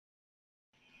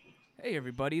Hey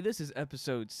everybody, this is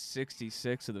episode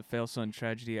 66 of the Fail Son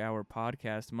Tragedy Hour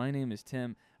podcast. My name is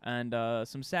Tim, and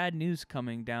some sad news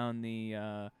coming down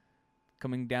the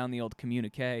old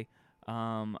communique.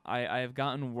 I have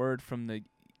gotten word from the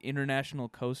International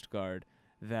Coast Guard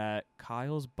that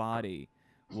Kyle's body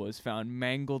was found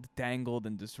mangled, dangled,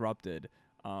 and disrupted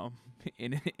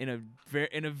in a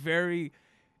very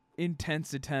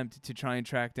intense attempt to try and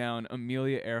track down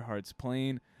Amelia Earhart's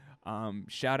plane.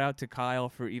 Shout out to Kyle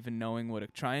for even knowing what a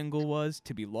triangle was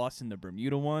to be lost in the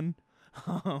Bermuda one.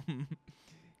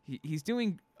 He's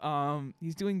doing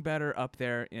better up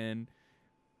there in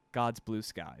God's blue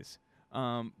skies.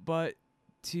 But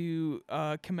to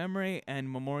commemorate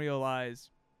and memorialize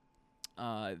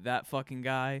that fucking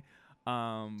guy,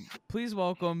 please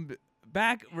welcome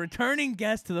back returning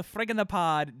guest to the friggin'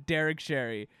 pod, Derek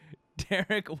Sherry.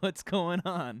 Derek, what's going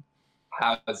on?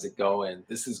 How's it going?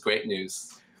 This is great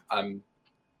news.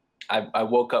 I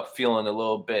woke up feeling a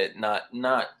little bit not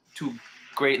too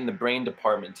great in the brain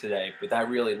department today, but that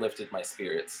really lifted my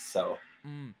spirits. So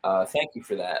thank you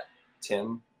for that,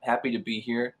 Tim. Happy to be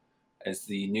here as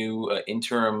the new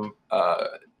interim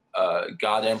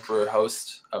God Emperor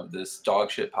host of this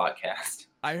dog shit podcast.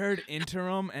 I heard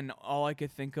interim, and all I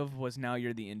could think of was now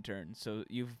you're the intern. So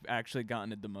you've actually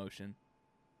gotten a demotion.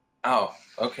 Oh,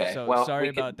 okay. So well, sorry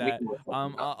about that.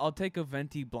 I'll take a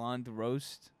venti blonde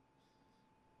roast.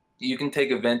 You can take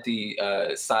a venti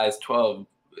size 12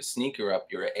 sneaker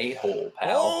up your a-hole,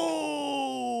 pal.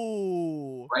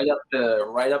 Oh! Right up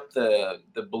the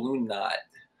balloon knot.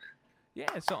 Yeah.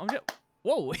 So I'm just.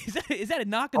 Whoa! Is that a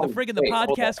knock on the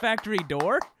podcast factory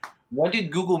door? When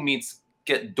did Google Meets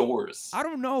get doors? I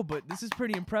don't know, but this is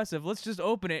pretty impressive. Let's just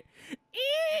open it.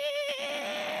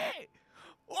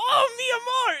 Oh, mi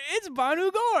amor! It's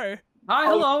Bhanu Gaur. Hi,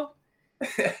 hello.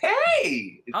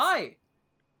 Hey! Hi.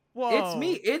 Whoa.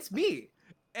 It's me.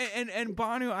 And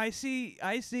Bhanu, I see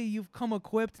you've come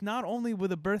equipped not only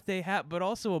with a birthday hat but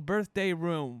also a birthday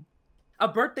room. A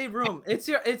birthday room. It's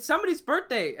somebody's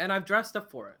birthday, and I've dressed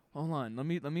up for it. Hold on, let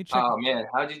me check. Oh man,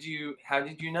 how did you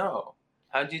know?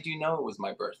 How did you know it was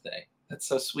my birthday? That's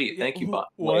so sweet. Thank you, Bhanu.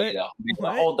 What?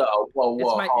 Hold up. Whoa.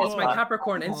 It's my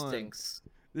Capricorn instincts.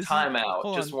 Time out.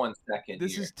 Just 1 second.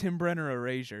 This is Tim Brenner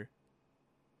Erasure.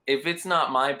 If it's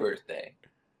not my birthday,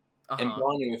 and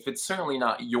Bhanu, if it's certainly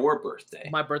not your birthday,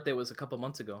 my birthday was a couple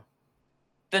months ago.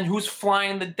 Then who's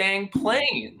flying the dang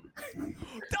plane?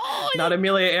 Not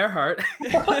Amelia Earhart.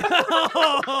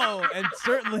 Oh, and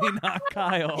certainly not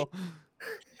Kyle.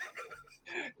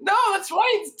 No, that's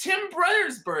right. It's Tim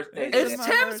Brenner's birthday. It's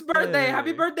Tim's birthday.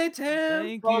 Happy birthday, Tim.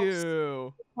 Thank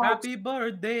you. Happy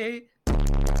birthday.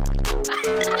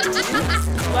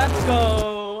 Let's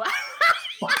go.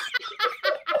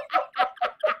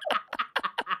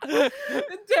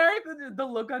 Derek, the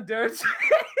look on Derek's face.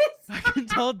 I can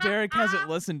tell Derek hasn't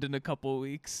listened in a couple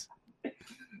weeks.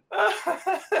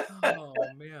 Oh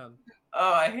man.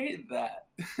 Oh, I hated that.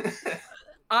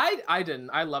 I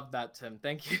didn't. I loved that, Tim.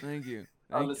 Thank you. Thank you.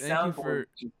 The soundboard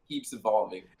just keeps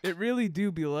evolving. It really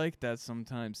do be like that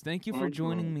sometimes. Thank you for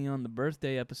joining me on the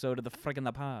birthday episode of the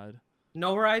friggin' pod.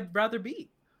 Nowhere I'd rather be.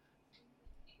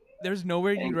 There's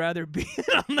nowhere you'd rather be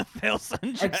on the Fail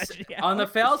Son Tragedy Hour. On the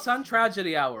Fail Son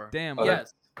Tragedy Hour. Damn.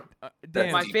 Yes.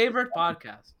 Damn. My favorite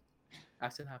podcast.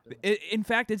 Accident happens. In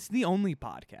fact, it's the only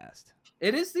podcast.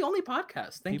 It is the only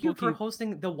podcast. Thank you for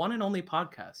hosting the one and only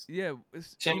podcast. Yeah.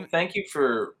 Tim, thank you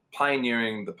for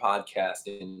pioneering the podcast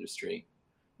industry.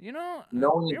 You know, no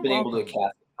one has been able to cast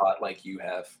a pot like you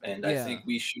have, and I think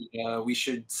we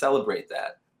should celebrate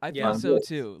that. I think so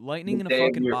too. Lightning in a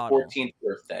fucking your bottle. 14th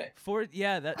birthday.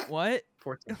 What?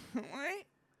 14th. What?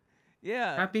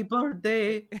 Yeah. Happy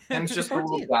birthday. Tim's just a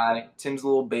little guy. Tim's a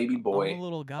little baby boy. I'm a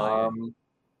little guy.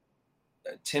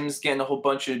 Tim's getting a whole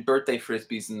bunch of birthday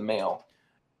frisbees in the mail.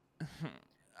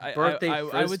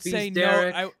 I would say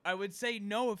Derek. no. I would say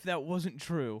no if that wasn't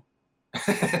true.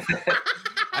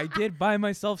 I did buy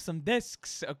myself some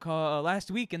discs last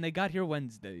week, and they got here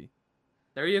Wednesday.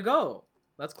 There you go.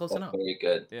 That's close enough. Very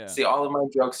good. Yeah. See, all of my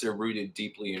jokes are rooted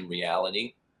deeply in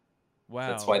reality. Wow.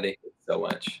 That's why they hit so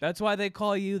much. That's why they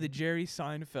call you the Jerry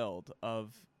Seinfeld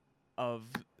of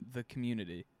the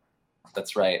community.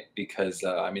 That's right, because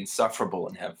I'm insufferable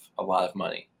and have a lot of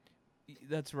money.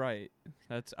 That's right.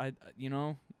 You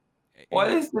know. What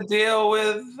is the deal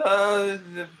with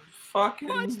the fucking?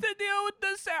 What's the deal with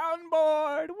the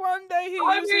soundboard? One day he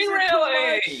uses it too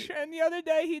much, and the other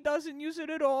day he doesn't use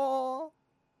it at all.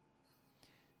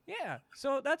 Yeah,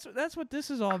 so that's what this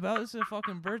is all about. This is a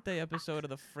fucking birthday episode of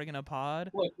the friggin' pod.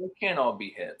 Look, we can't all be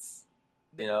hits,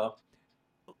 you know.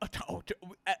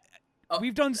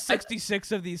 We've done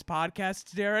 66 of these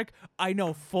podcasts, Derek. I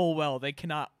know full well they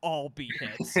cannot all be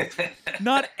hits.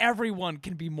 Not everyone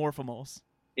can be Morphimals.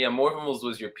 Yeah, Morphimals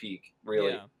was your peak,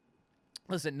 really. Yeah.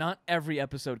 Listen, not every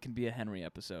episode can be a Henry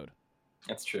episode.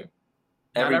 That's true.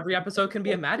 Not every episode can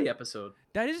be a Maddie episode.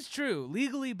 That is true.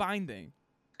 Legally binding.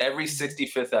 Every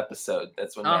 65th episode,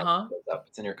 that's when Maddie goes up.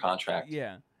 It's in your contract.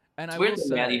 Yeah. And it's I weird will that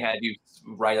say, Maddie had you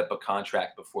write up a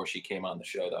contract before she came on the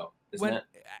show, though, isn't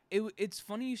it? It's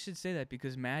funny you should say that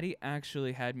because Maddie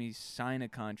actually had me sign a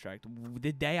contract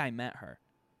the day I met her.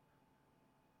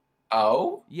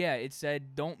 Oh? Yeah, it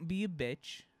said, "Don't be a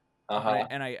bitch." Uh-huh.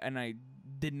 And I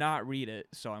did not read it,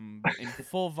 so I'm in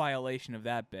full violation of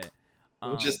that bit.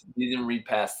 You didn't read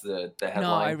past the headline.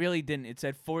 No, I really didn't. It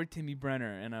said for Timmy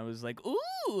Brenner, and I was like,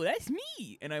 "Ooh, that's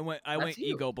me!" And I went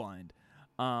ego blind.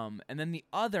 And then the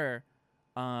other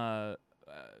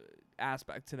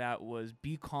aspect to that was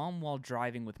be calm while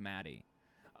driving with Maddie.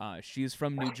 She is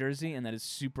from New Jersey, and that is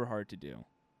super hard to do.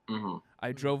 Mm-hmm.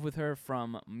 I drove with her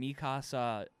from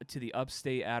Mikasa to the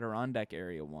upstate Adirondack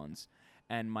area once,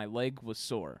 and my leg was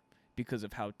sore because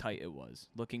of how tight it was,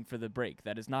 looking for the brake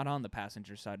that is not on the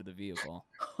passenger side of the vehicle.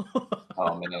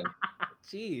 Oh, man.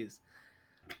 Jeez.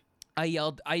 I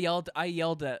yelled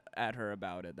at her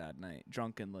about it that night,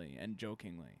 drunkenly and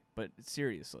jokingly, but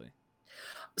seriously.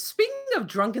 Speaking of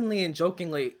drunkenly and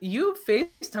jokingly, you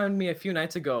FaceTimed me a few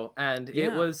nights ago, and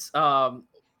it was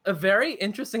a very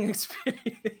interesting experience.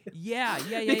 Yeah.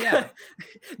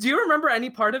 Do you remember any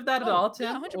part of that at all,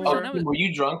 Tim? Yeah, 100%. Were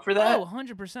you drunk for that? Oh,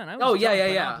 100%. I was drunk,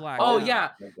 yeah. Oh, yeah.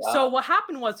 So what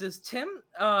happened was Tim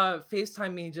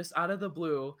FaceTimed me just out of the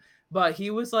blue, but he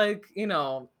was like, he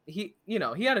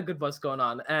had a good buzz going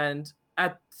on, and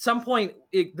at some point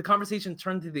the conversation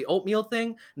turned to the oatmeal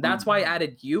thing. That's why I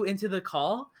added you into the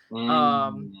call.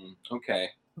 Okay.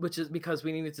 Which is because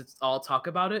we needed to all talk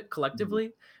about it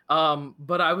collectively.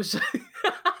 But I was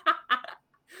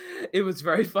it was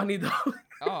very funny though.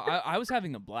 I was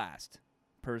having a blast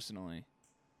personally.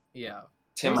 Yeah.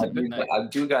 Tim, I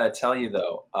do gotta tell you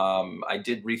though, I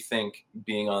did rethink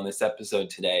being on this episode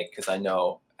today because I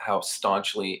know how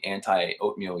staunchly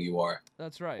anti-oatmeal you are.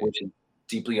 That's right. Which is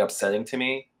deeply upsetting to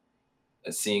me,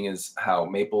 seeing as how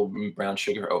maple brown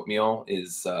sugar oatmeal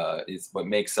is what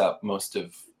makes up most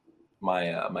of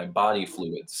my body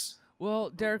fluids. Well,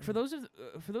 Derek, for those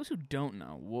who don't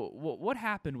know, what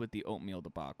happened with the oatmeal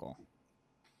debacle?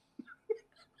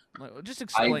 Just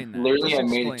explain that. Literally, I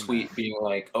made a tweet being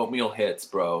like, "Oatmeal hits,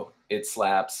 bro. It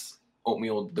slaps.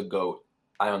 Oatmeal the goat."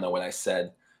 I don't know what I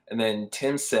said, and then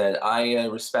Tim said, "I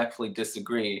respectfully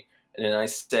disagree," and then I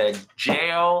said,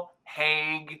 "Jail,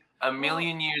 Hague, a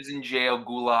million years in jail,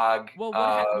 gulag." Well,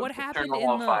 what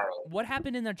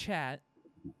happened in the chat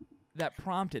that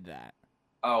prompted that?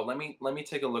 Oh, let me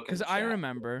take a look. Because I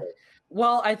remember.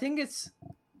 Well, I think it's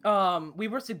we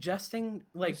were suggesting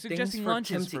things for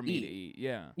lunches Tim for me to eat.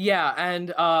 Yeah. Yeah,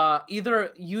 and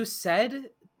either you said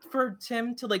for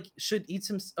Tim to should eat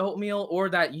some oatmeal, or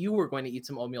that you were going to eat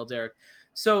some oatmeal, Derek.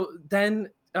 So then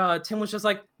Tim was just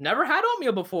like, "Never had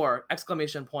oatmeal before!" !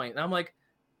 And I'm like,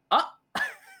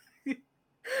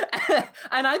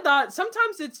 and I thought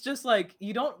sometimes it's just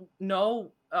you don't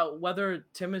know whether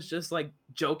Tim is just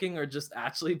joking or just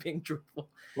actually being truthful.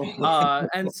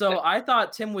 And so I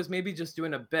thought Tim was maybe just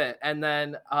doing a bit. And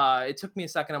then it took me a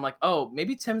second. I'm like, oh,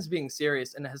 maybe Tim's being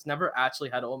serious and has never actually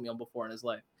had oatmeal before in his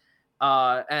life.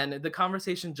 And the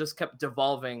conversation just kept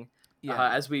devolving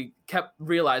as we kept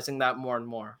realizing that more and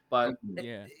more. But,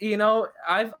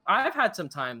 I've had some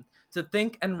time to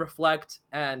think and reflect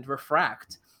and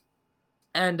refract.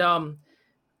 And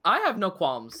I have no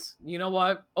qualms. You know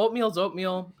what? Oatmeal's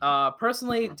oatmeal.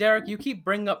 Personally, Derek, you keep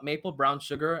bringing up maple brown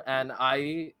sugar, and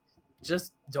I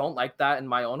just don't like that in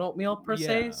my own oatmeal per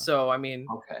se. So, I mean...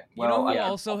 Okay. Well, who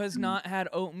also has not had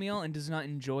oatmeal and does not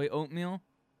enjoy oatmeal?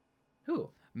 Who?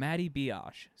 Maddie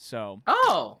Biosh. So...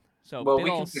 Oh! So well, we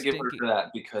can forgive her for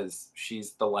that because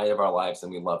she's the light of our lives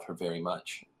and we love her very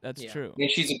much. That's true. And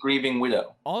she's a grieving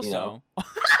widow. Also...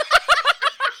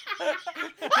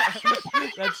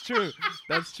 That's true.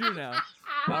 That's true now.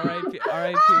 R.I.P.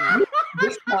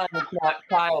 This time it's not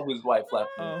Kyle whose wife left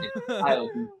him.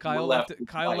 It's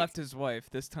Kyle left his wife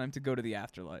this time to go to the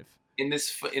afterlife. In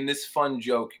this fun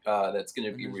joke that's going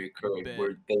to be recurring,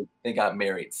 where they got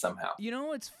married somehow. You know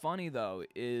what's funny though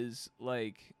is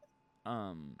what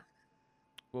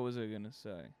was I gonna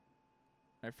say?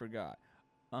 I forgot.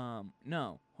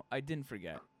 No, I didn't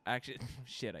forget. Actually,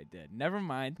 shit, I did. Never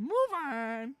mind. Move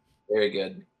on. Very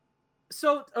good.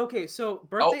 So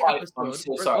birthday episode. I'm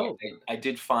so sorry. I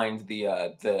did find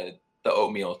the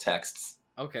oatmeal texts.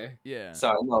 Okay. Yeah.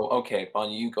 Sorry, no. Okay,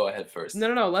 Bonnie, you go ahead first.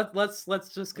 No. Let's just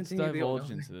Let's continue the divulge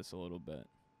oatmeal. into this a little bit.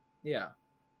 Yeah.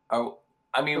 Oh,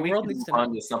 I mean, The we world can needs move to know.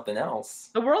 on to something else.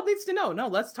 The world needs to know. No,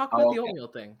 let's talk about the oatmeal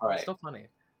thing. All right. It's still funny.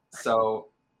 So,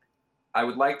 I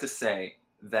would like to say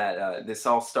that this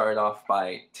all started off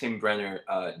by Tim Brenner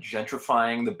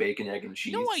gentrifying the bacon, egg, and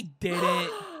cheese. No, I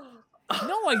didn't.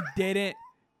 No, I didn't.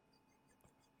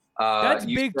 That's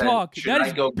big talk. That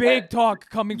is big talk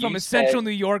coming from a Central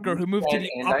New Yorker who moved to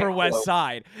the Upper West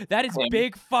Side. That is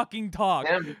big fucking talk.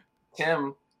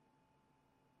 Tim,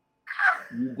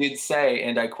 you did say,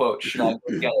 and I quote, "Should I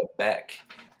go get a Beck?"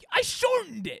 I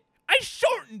shortened it.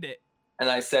 And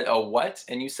I said, "Oh, what?"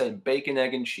 And you said bacon,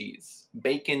 egg, and cheese.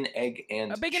 Bacon, egg,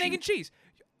 and bacon, cheese. egg, and cheese.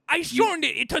 I shortened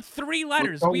it. It took 3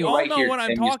 letters. We all right know here, what I'm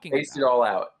Tim. talking You spaced about. it all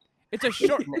out. It's a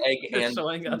short. Bacon, egg, You're and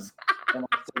showing cheese. us. And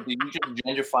I said, "Did you just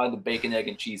gentrify the bacon, egg,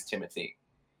 and cheese, Timothy?"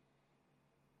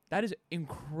 That is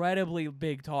incredibly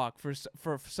big talk for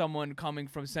someone coming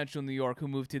from Central New York who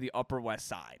moved to the Upper West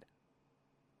Side.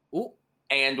 Ooh.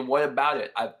 And what about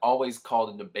it? I've always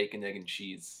called it a bacon, egg, and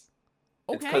cheese.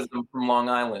 Okay. It's because I'm from Long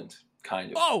Island,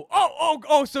 kind of.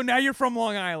 Oh! So now you're from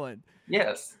Long Island.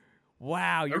 Yes.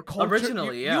 Wow, you're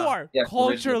originally, you are Yes,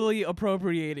 culturally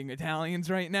appropriating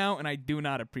Italians right now, and I do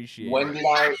not appreciate it. When did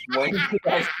I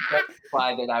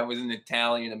specify that I was an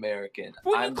Italian American?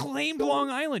 When you claimed Long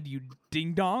Island, you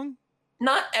ding dong.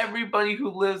 Not everybody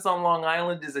who lives on Long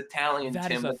Island is Italian. That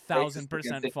Tim. is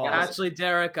 1,000% false. Actually,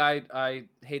 Derek, I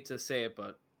hate to say it,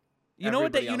 but you know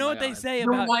what they say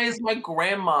about. Why is my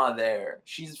grandma there?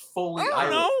 She's fully. I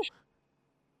don't know.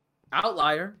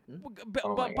 Outlier. But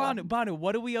Bhanu,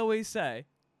 what do we always say?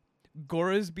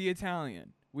 Goras be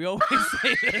Italian. We always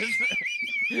say this.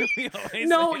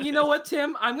 No, you know what,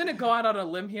 Tim? I'm gonna go out on a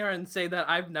limb here and say that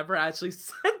I've never actually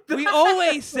said that. We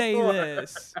always say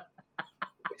this.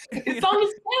 It's on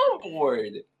the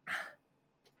soundboard.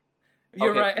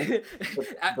 You're right.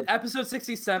 Episode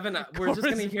 67, we're just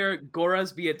gonna hear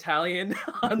Goras be Italian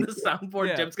on the soundboard.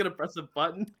 Yeah. Tim's gonna press a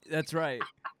button. That's right.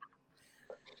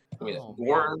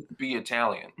 Goras be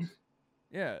Italian.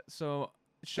 Yeah. So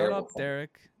shut up,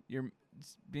 Derek. You're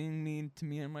being mean to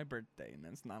me on my birthday, and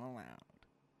that's not allowed.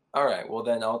 All right. Well,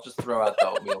 then I'll just throw out the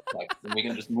oatmeal text, and we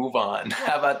can just move on.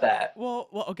 How about that? Well,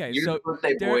 okay. You're so the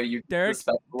birthday boy. You're a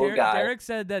respectable guy. Derek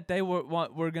said that they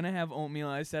were gonna have oatmeal.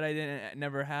 I said I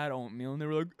never had oatmeal, and they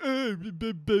were like, I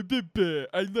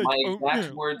like my oatmeal.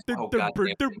 exact words. Oh God,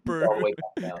 damn, all the way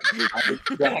back down. My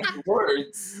exact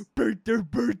words.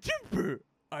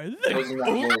 I Those like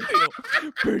are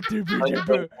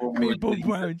not oatmeal. Maple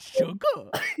brown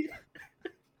sugar.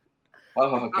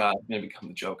 Oh God, I'm gonna become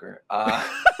the Joker.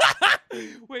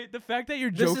 Wait, the fact that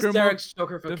your This Joker is Derek's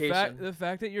Jokerification. the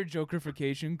fact that your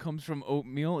Jokerification comes from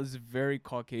oatmeal is very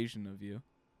Caucasian of you.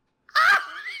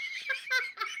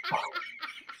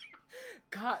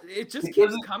 God, it just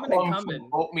keeps coming and coming.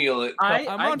 Oatmeal. I'm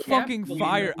on fucking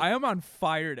fire. I am on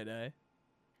fire today.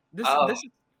 This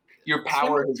your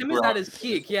power. Tim is at his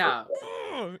peak. Yeah.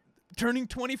 Turning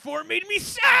 24 made me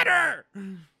sadder.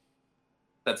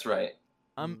 That's right.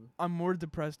 I'm more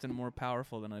depressed and more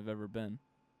powerful than I've ever been.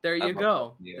 There you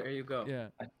go. You. There you go. Yeah.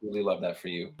 I really love that for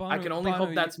you. I can only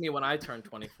hope that's me when I turn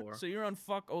 24. So you're on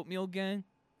fuck oatmeal gang?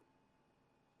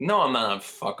 No, I'm not on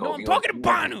fuck oatmeal. No, I'm talking to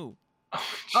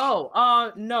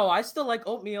Bhanu. No, I still like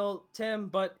oatmeal, Tim,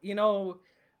 but you know,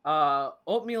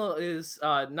 oatmeal is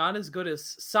not as good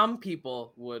as some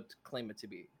people would claim it to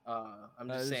be. I'm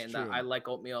just saying that I like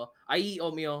oatmeal. I eat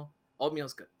oatmeal.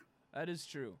 Oatmeal's good. That is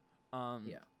true.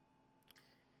 Yeah.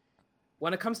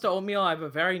 When it comes to oatmeal, I have a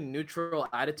very neutral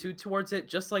attitude towards it,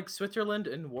 just like Switzerland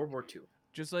in World War II.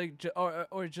 Just like,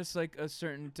 or just like a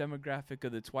certain demographic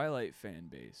of the Twilight fan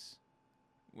base,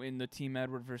 in the Team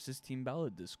Edward versus Team Bella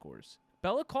discourse.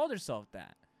 Bella called herself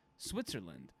that.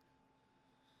 Switzerland.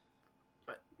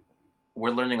 We're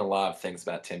learning a lot of things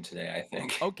about Tim today, I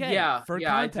think. Okay. Yeah. For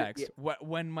context,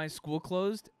 when my school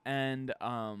closed and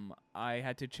I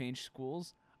had to change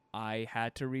schools, I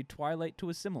had to read Twilight to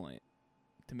assimilate,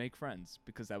 to make friends,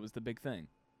 because that was the big thing.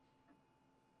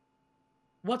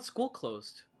 What school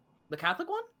closed? The Catholic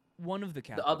one? One of the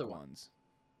Catholic other ones.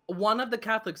 One of the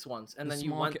Catholics ones, and The then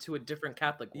you went to a different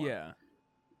Catholic one. Yeah.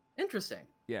 Interesting.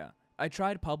 Yeah. I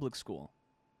tried public school.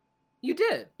 You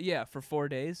did? Yeah, for 4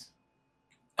 days.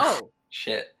 Oh.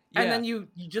 Shit. And Yeah. then you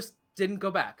just didn't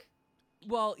go back.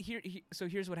 Well,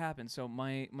 here's what happened. So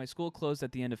my school closed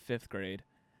at the end of 5th grade,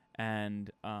 and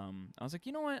I was like,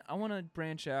 you know what? I want to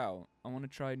branch out. I want to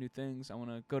try new things. I want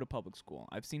to go to public school.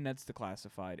 I've seen Ned's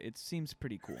Declassified. It seems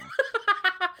pretty cool.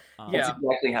 Yeah. That's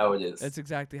exactly how it is. That's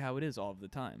exactly how it is all of the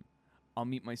time. I'll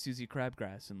meet my Susie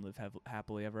Crabgrass and live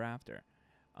happily ever after.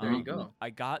 There you go. I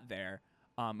got there.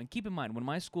 And keep in mind, when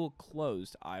my school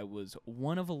closed, I was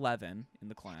one of 11 in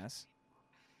the class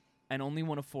and only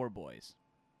one of 4 boys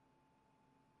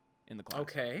in the class.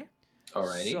 Okay.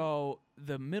 Alrighty. So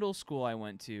the middle school I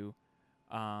went to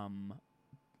I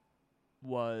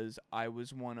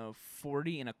was one of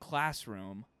 40 in a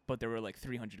classroom, but there were like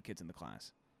 300 kids in the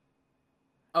class.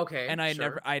 Okay. And I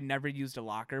sure. had never used a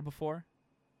locker before.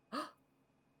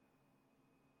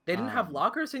 They didn't have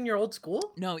lockers in your old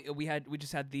school? No, we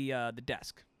just had the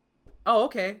desk. Oh,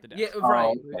 okay. The Yeah, desk.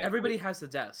 right. okay. Everybody has the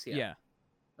desk. Yeah. Yeah.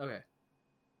 Okay.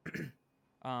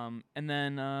 And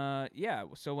then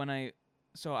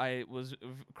so I was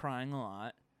crying a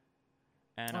lot,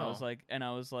 and I was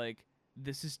like,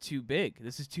 this is too big.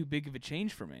 This is too big of a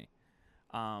change for me.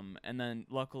 And then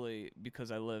luckily,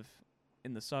 because I live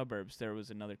in the suburbs, there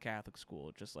was another Catholic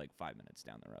school just like 5 minutes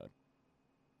down the road.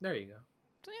 There you go.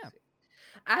 So yeah.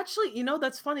 Actually,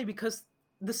 that's funny because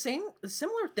the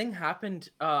similar thing happened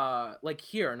like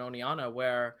here in Oneana,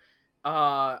 where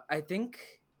I think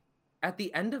at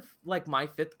the end of like my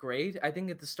 5th grade, I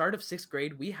think at the start of 6th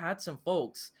grade, we had some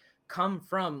folks come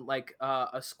from like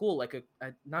a school, like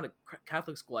a not a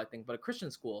Catholic school, I think, but a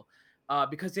Christian school,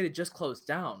 because it had just closed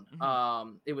down.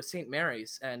 Mm-hmm. It was St.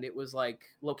 Mary's, and it was like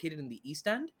located in the East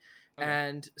End. Okay.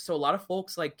 And so a lot of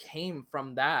folks like came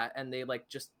from that, and they like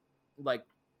just like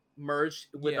merged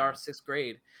with our 6th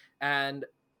grade. And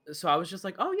so I was just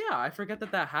like, oh yeah, I forget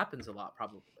that happens a lot.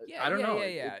 Probably. Yeah, I don't know.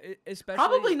 Especially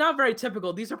Probably not very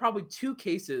typical. These are probably 2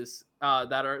 cases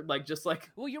that are like just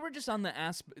like. Well, you were just on the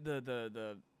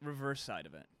the reverse side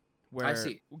of it, where I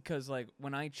see. Because like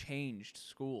when I changed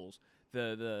schools,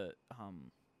 the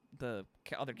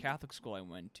other Catholic school I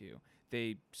went to,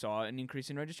 they saw an increase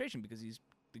in registration because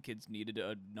the kids needed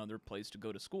another place to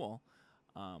go to school,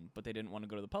 but they didn't want to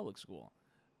go to the public school,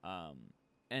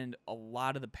 and a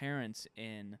lot of the parents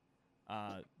in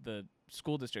the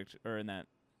school district or in that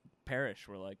parish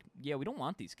were like, yeah, we don't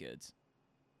want these kids.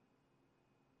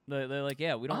 They're like,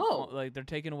 yeah, we don't want, like, they're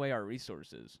taking away our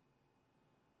resources.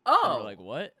 Oh, and we're like,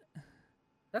 what?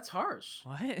 That's harsh.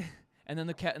 What? And then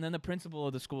the principal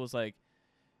of the school was like,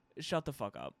 shut the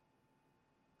fuck up.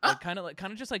 Like, kind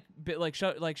of just like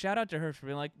shout out to her for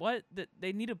being like, what?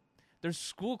 They need their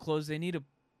school closed.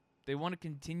 They want to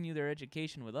continue their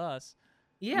education with us.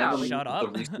 Yeah, shut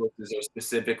up. The resources are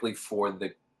specifically for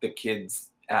the kids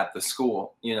at the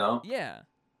school, Yeah,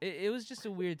 it was just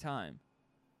a weird time.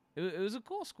 It was a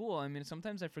cool school. I mean,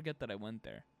 sometimes I forget that I went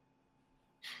there.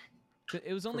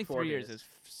 It was only 3 years. It was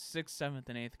 6th, 7th,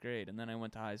 and 8th grade, and then I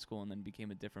went to high school and then became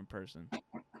a different person.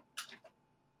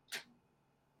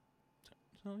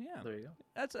 So yeah, there you go.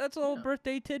 That's a little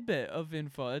birthday tidbit of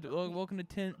info. Welcome to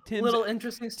Tim's little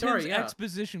interesting story. Tim's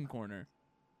exposition corner.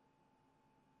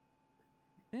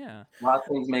 Yeah, a lot of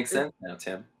things make sense now,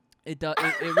 Tim. It does.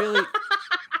 It really.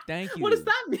 Thank you. What does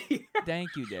that mean?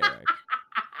 Thank you, Derek.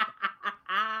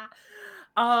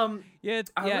 Yeah,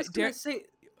 I was gonna say.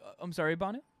 I'm sorry,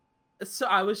 Bhanu. So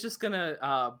I was just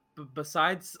gonna.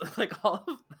 Besides, like all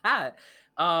of that,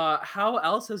 how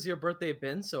else has your birthday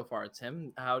been so far,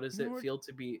 Tim? How does it feel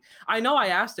to be? I know I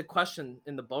asked a question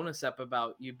in the bonus ep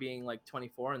about you being like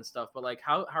 24 and stuff, but like,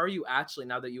 how are you actually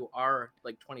now that you are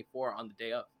like 24 on the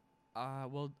day of?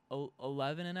 Well,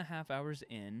 11 and a half hours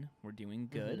in, we're doing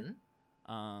good.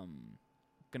 Mm-hmm.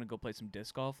 Gonna go play some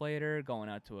disc golf later. Going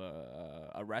out to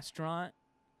a restaurant.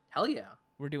 Hell yeah.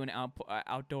 We're doing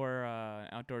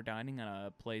outdoor dining at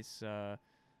a place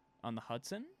on the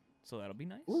Hudson, so that'll be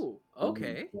nice. Ooh,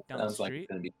 okay. Down the Sounds like street.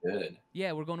 it's gonna be good.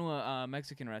 Yeah, we're going to a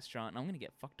Mexican restaurant, and I'm gonna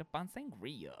get fucked up on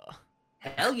sangria.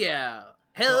 Hell yeah.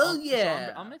 Hell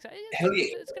yeah. I'm excited. Hell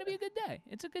yeah. It's gonna be a good day.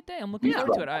 It's a good day. I'm looking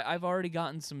forward to it. I've already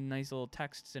gotten some nice little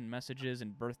texts and messages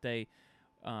and birthday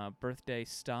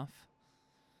stuff.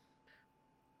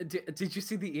 Did you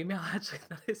see the email actually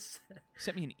that I sent?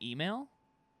 Sent me an email?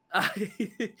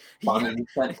 Bhanu, you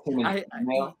sent him an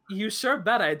email? You sure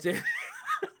bet I did.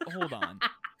 Hold on.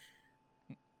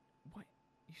 What?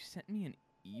 You sent me an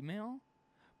email?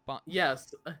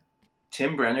 Yes.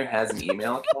 Tim Brenner has an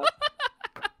email account?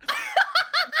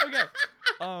 Okay.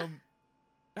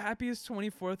 Happiest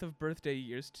 24th of birthday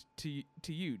years to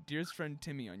you, dearest friend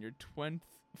Timmy, on your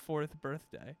 24th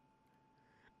birthday.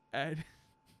 And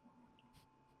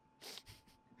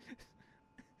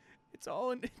it's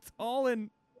all in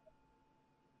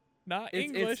not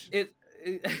English. It's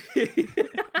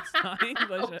not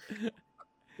English.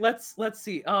 Let's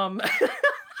see. God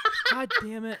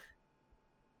damn it.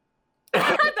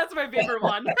 That's my favorite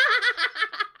one.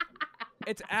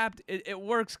 It's apt. It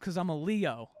works because I'm a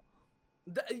Leo.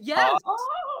 Yes.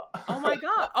 Oh my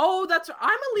god. Oh,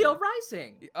 I'm a Leo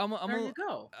rising. There you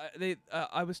go.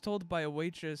 I was told by a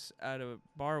waitress at a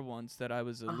bar once that I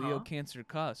was a Leo Cancer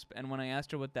cusp, and when I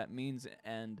asked her what that means,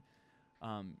 and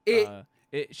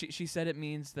she said it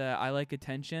means that I like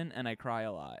attention and I cry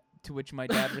a lot. To which my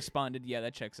dad responded, "Yeah,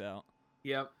 that checks out."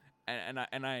 Yep.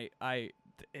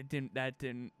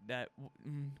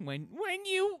 When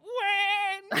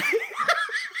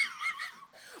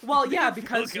Well, yeah,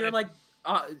 because you're like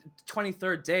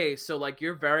 23rd day, so like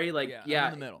you're very like I'm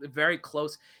in the middle. very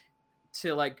close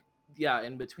to like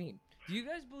in between. Do you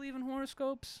guys believe in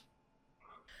horoscopes?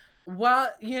 Well,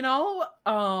 here's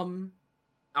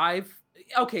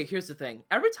the thing.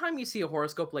 Every time you see a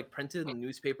horoscope like printed in the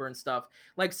newspaper and stuff,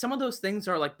 like some of those things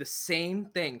are like the same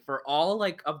thing for all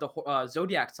like of the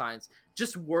zodiac signs,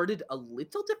 just worded a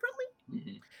little differently.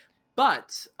 Mm-hmm.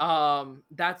 But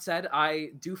that said,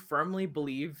 I do firmly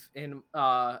believe in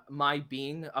my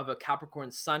being of a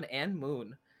Capricorn sun and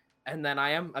moon. And then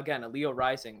I am, again, a Leo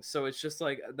rising. So it's just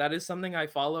like, that is something I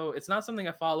follow. It's not something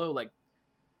I follow like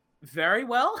very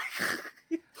well.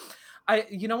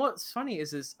 You know what's funny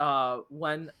is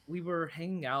when we were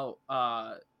hanging out,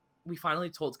 we finally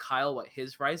told Kyle what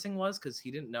his rising was because he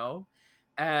didn't know.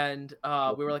 And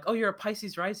we were like, oh, you're a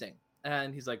Pisces rising.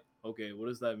 And he's like, okay, what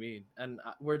does that mean? And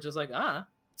we're just like, I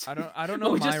don't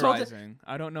know my rising.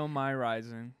 I don't know my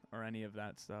rising or any of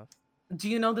that stuff. Do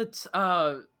you know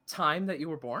the time that you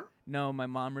were born? No, my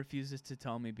mom refuses to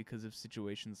tell me because of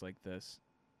situations like this.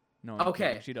 No,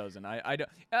 okay, she doesn't. I don't.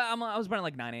 I was born at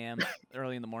like 9 a.m.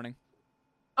 early in the morning.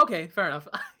 Okay, fair enough.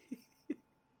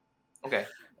 Okay.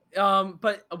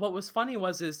 But what was funny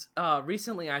was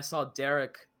recently I saw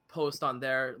Derek post on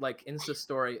their like Insta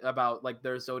story about like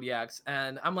their zodiacs,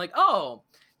 and I'm like, oh,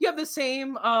 you have the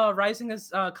same rising as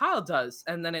Kyle does,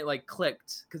 and then it like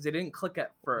clicked because it didn't click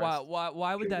at first.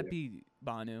 Why would that be,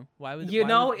 Bhanu? Why would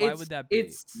that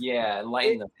be?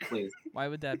 Enlighten us, please. Why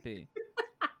would that be?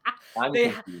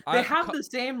 They have the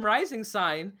same rising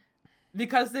sign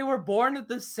because they were born at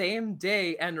the same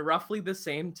day and roughly the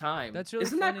same time.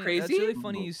 Isn't that crazy? That's really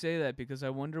funny you say that because I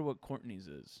wonder what Courtney's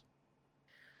is.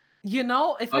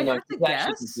 If I had to guess,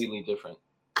 actually completely different.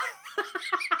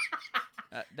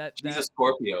 She's a a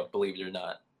Scorpio, believe it or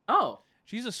not. Oh,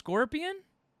 she's a Scorpion?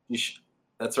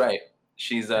 That's right.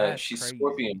 She's crazy.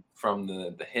 Scorpion from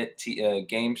the hit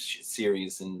game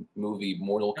series and movie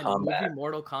Mortal Kombat.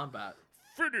 Mortal Kombat.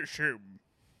 Finish him.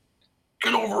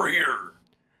 Get over here.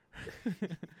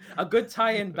 A good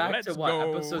tie-in back to what,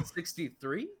 episode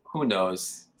 63? Who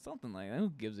knows? Something like that.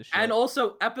 Who gives a shit? And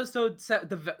also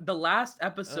the last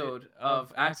episode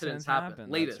of Accidents Happen.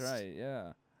 Latest. That's right,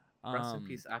 yeah. Rest in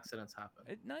peace, Accidents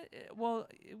Happen. We're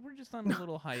just on a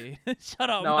little hiatus. Shut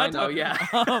up. No, I know, yeah.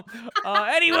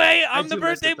 Anyway, I'm the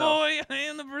birthday boy. I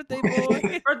am the birthday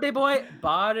boy. Birthday boy.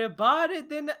 Body,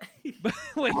 then.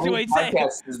 Wait, say.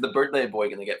 Podcast is the birthday boy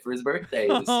going to get for his birthday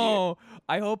this year?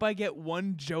 I hope I get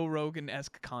one Joe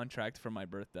Rogan-esque contract for my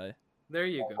birthday. There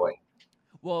you go. Boy.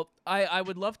 Well, I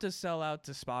would love to sell out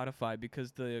to Spotify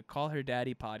because the Call Her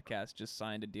Daddy podcast just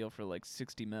signed a deal for like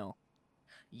 60 mil.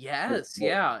 Yes,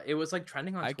 yeah. It was like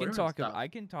trending on Twitter. I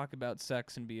can talk about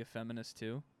sex and be a feminist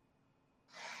too.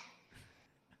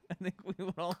 I think we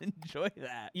would all enjoy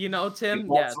that. Tim.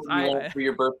 Yes, for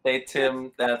your birthday,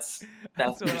 Tim. That's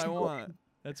what I want.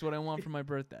 That's what I want for my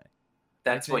birthday.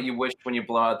 That's what you wish when you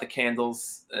blow out the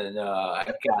candles, and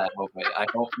I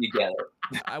hope you get it.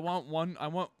 I want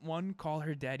one Call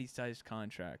Her Daddy sized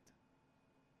contract.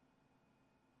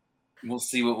 We'll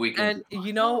see what we can.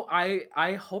 And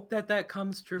I hope that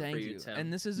comes true for you, Tim.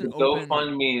 And this is an open.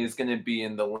 GoFundMe is going to be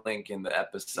in the link in the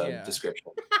episode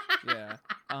description. Yeah.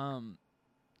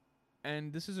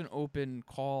 And this is an open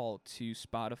call to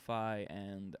Spotify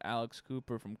and Alex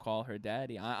Cooper from Call Her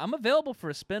Daddy. I'm available for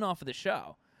a spinoff of the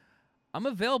show. I'm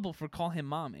available for Call Him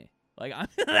Mommy. Like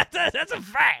that's a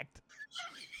fact.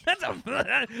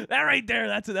 That right there.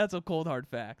 That's a cold hard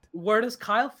fact. Where does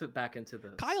Kyle fit back into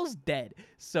this? Kyle's dead.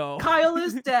 So Kyle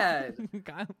is dead.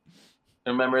 Kyle.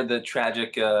 Remember the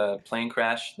tragic plane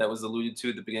crash that was alluded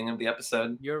to at the beginning of the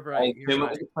episode? You're right. I assume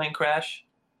it was a plane crash.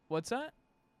 What's that?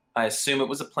 I assume it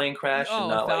was a plane crash. Oh, and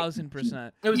not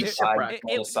 1,000%. It was a shipwreck.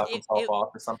 It sucked himself off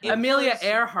or something. Amelia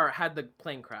Earhart had the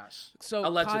plane crash. So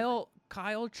allegedly.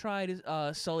 Kyle tried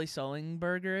Sully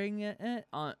Sullenbergering it,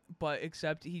 but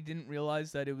except he didn't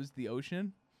realize that it was the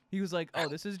ocean. He was like, "Oh,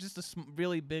 this is just a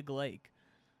really big lake."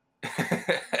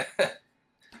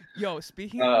 Yo,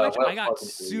 speaking of which, I got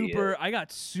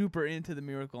super into the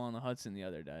Miracle on the Hudson the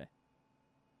other day.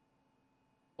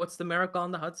 What's the Miracle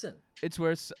on the Hudson? It's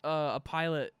where a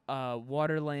pilot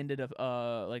water landed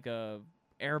a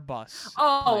Airbus.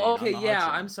 Oh, plane on okay, the yeah.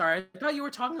 Hudson. I'm sorry. I thought you were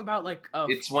talking about like a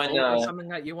It's when, float or something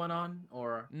that you went on,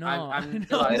 or No, I'm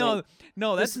no, realizing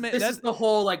no. this That's is the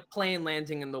whole like plane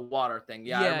landing in the water thing.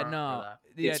 Yeah, I yeah, remember no, that.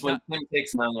 yeah, it's when Tim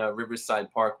takes him on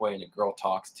Riverside Parkway and a girl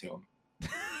talks to him.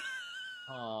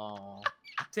 Oh,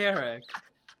 Derek.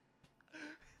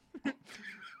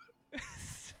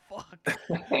 Fuck.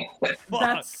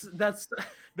 That's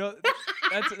No,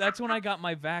 that's when I got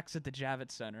my vax at the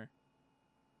Javits Center.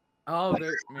 oh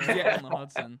there Yeah, on the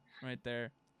Hudson, right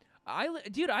there.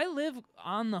 Dude, I live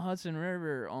on the Hudson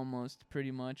River almost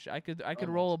pretty much. I could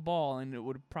roll a ball and it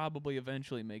would probably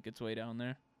eventually make its way down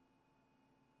there.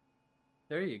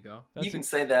 There you go. You can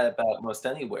say that about most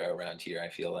anywhere around here, I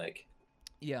feel like.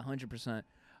 Yeah, 100%.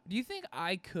 Do you think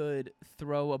I could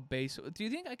throw Do you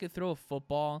think I could throw a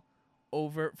football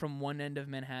over from one end of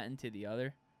Manhattan to the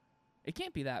other? It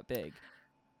can't be that big.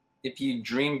 If you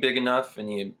dream big enough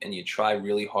and you try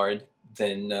really hard,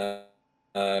 then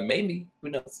maybe, who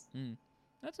knows?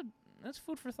 That's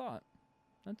food for thought.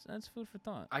 That's food for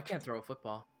thought. I can't throw a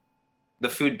football. The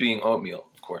food being oatmeal,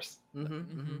 of course.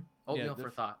 Oatmeal for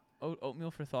thought.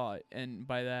 Oatmeal for thought, and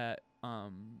by that,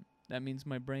 that means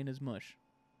my brain is mush.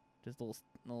 Just a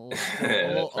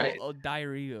little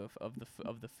diarrhea of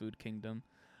the food kingdom.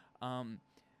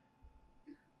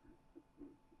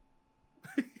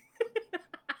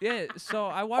 Yeah, so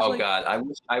I watched. Oh God,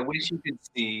 I wish you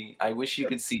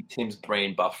could see Tim's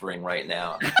brain buffering right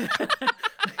now.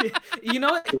 You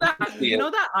know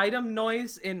that item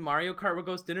noise in Mario Kart where it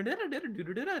goes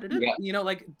you know,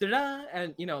 like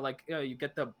and you know, like you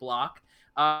get the block.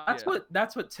 That's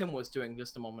what Tim was doing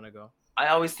just a moment ago. I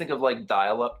always think of like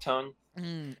dial-up tone.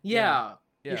 Yeah.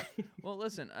 Well,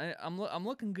 listen, I'm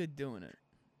looking good doing it.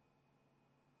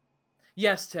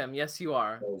 Yes, Tim. Yes, you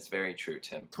are. That is very true,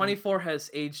 Tim. 24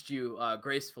 has aged you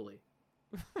gracefully.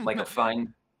 Like a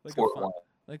fine port wine.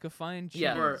 Like a fine cheese.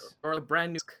 Yeah, or a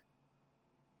brand new.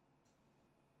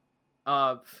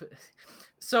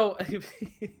 So,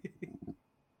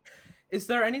 is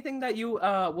there anything that you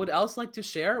would else like to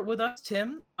share with us,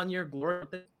 Tim, on your glory?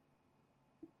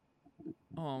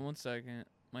 Oh, 1 second.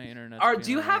 My internet.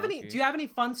 Do you have any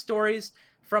fun stories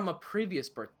from a previous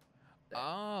birthday?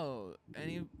 Oh,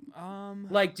 any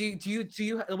like do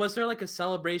you was there like a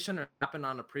celebration or happened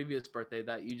on a previous birthday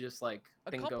that you just like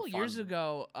think a couple of years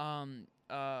ago?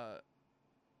 I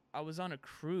was on a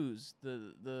cruise.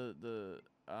 The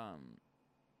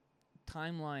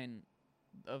timeline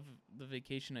of the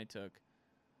vacation I took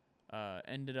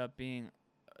ended up being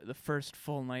the first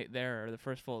full night there, or the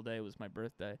first full day was my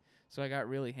birthday. So I got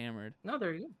really hammered. No,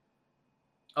 there you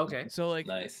go. Okay. So like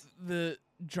nice. The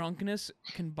drunkenness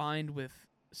combined with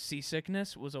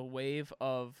seasickness was a wave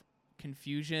of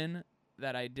confusion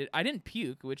that I didn't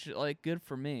puke, which like good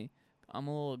for me. I'm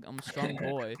a strong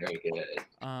boy. Very good.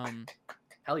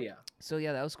 Hell yeah. So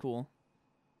yeah, that was cool.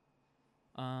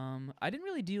 I didn't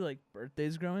really do like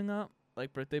birthdays growing up,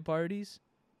 like birthday parties,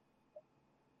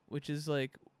 which is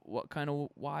like what kind of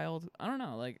wild. I don't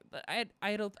know. Like I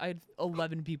had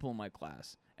 11 people in my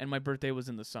class, and my birthday was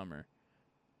in the summer.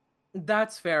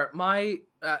 That's fair.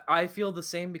 I feel the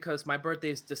same because my birthday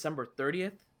is December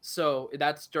 30th. So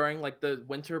that's during like the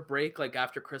winter break, like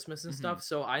after Christmas and stuff.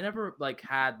 So I never like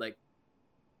had like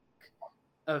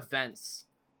events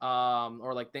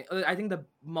or like I think the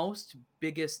most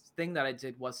biggest thing that I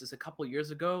did was just a couple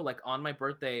years ago, like on my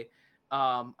birthday, we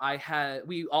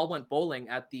all went bowling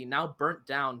at the now burnt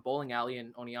down bowling alley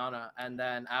in Oneonta, and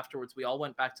then afterwards we all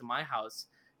went back to my house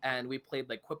and we played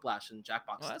like Quiplash and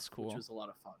Jackbox. Oh, that's cool. Which was a lot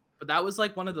of fun. But that was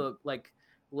like one of the like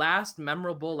last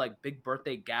memorable like big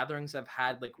birthday gatherings I've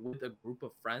had like with a group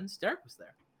of friends. Derek was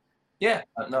there. Yeah,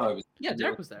 no, it was. Yeah,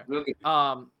 Derek was there. Really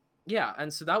good. Yeah,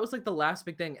 and so that was like the last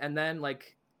big thing, and then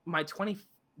like I think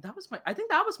that was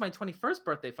my 21st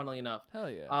birthday. Funnily enough. Hell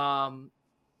yeah.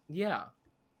 Yeah,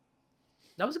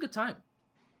 that was a good time.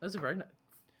 That was a very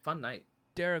fun night.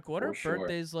 Derek, what are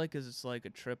birthdays like? Is it's like a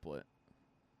triplet?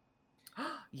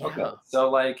 Yeah. Okay,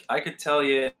 so like I could tell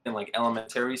you in like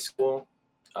elementary school,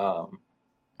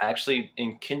 actually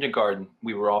in kindergarten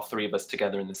we were all three of us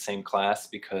together in the same class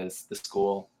because the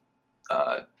school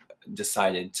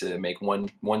decided to make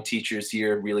one teacher's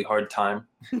year a really hard time.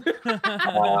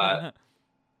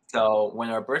 So when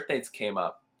our birthdays came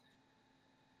up,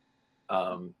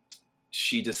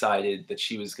 she decided that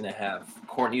she was going to have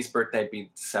Courtney's birthday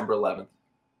be December 11th,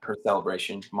 her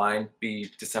celebration. Mine be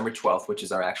December 12th, which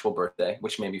is our actual birthday,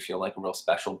 which made me feel like a real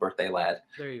special birthday lad.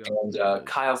 There you go. And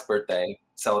Kyle's birthday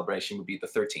celebration would be the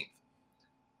 13th.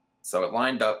 So it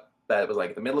lined up that it was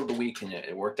like the middle of the week, and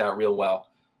it worked out real well.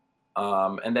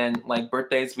 And then like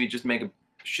birthdays, we just make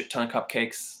shit ton of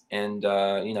cupcakes, and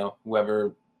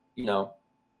whoever, we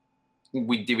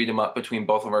divvied them up between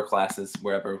both of our classes,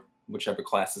 whichever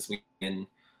classes we in.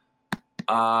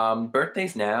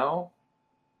 Birthdays now,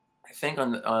 I think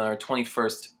on our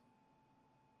 21st,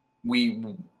 we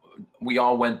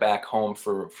all went back home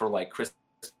for like Christmas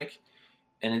break,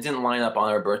 and it didn't line up on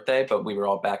our birthday, but we were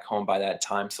all back home by that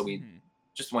time, so we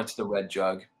just went to the Red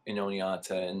Jug in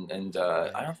Oneonta, and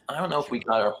I don't know if we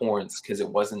got our horns because it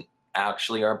wasn't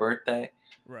actually our birthday,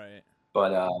 Right.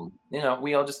 but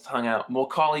we all just hung out. We'll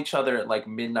call each other at like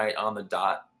midnight on the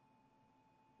dot,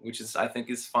 which I think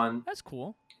is fun. That's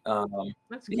cool.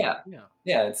 That's good.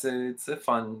 Yeah. It's a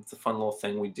fun little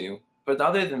thing we do. But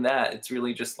other than that, it's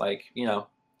really just like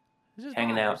Just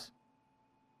hanging out, vibes.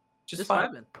 just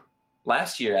fun. vibing.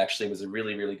 Last year actually was a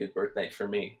really, really good birthday for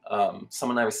me.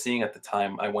 Someone I was seeing at the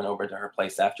time, I went over to her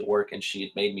place after work, and she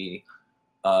had made me,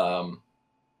 I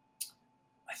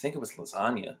think it was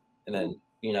lasagna, and then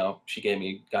she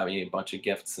got me a bunch of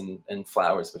gifts and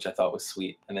flowers, which I thought was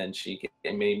sweet, and then she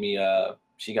got me a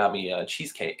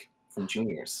cheesecake from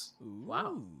Junior's. Ooh.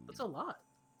 Wow, that's a lot.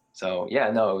 So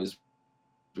yeah, no, it was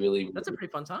really, That's a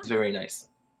pretty fun time. It's very nice.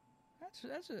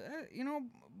 That's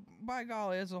by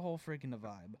golly, that's a whole freaking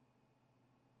vibe.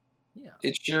 Yeah.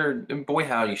 It sure, boy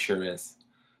howdy, sure is.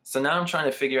 So now I'm trying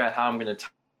to figure out how I'm going to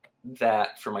top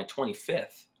that for my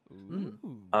 25th.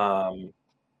 Ooh.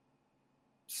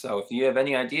 So if you have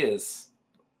any ideas,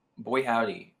 boy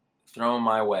howdy, throw them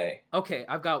my way. Okay,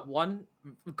 I've got one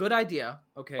good idea.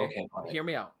 Okay, hear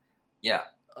me out. Yeah.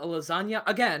 A lasagna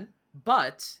again,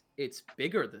 but it's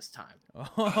bigger this time.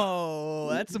 Oh,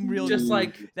 that's some real. Just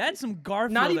like that's some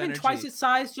Garfield. not even energy. twice its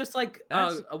size, just like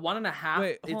That's- a 1.5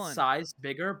 Wait, hold its on. size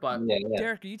bigger. But Yeah.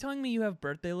 Derek, are you telling me you have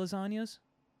birthday lasagnas?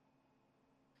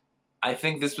 I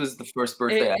think this was the first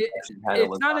birthday I actually had a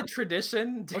it's not a lasagna.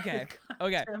 tradition. Okay.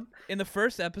 Tim. In the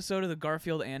first episode of the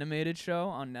Garfield animated show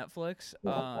on Netflix,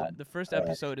 the first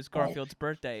episode is Garfield's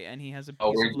birthday, and he has a piece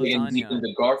Oh, we're of getting deep lasagna.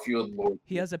 into Garfield lore.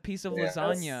 He has a piece of Yes.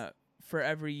 lasagna for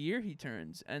every year he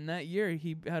turns, and that year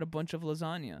he had a bunch of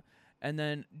lasagna. And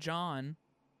then John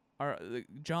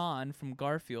from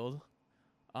Garfield,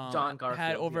 John Garfield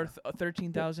had over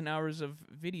 13,000 hours of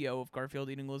video of Garfield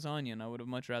eating lasagna, and I would have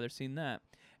much rather seen that.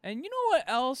 And you know what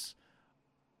else?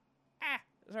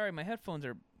 Sorry, my headphones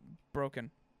are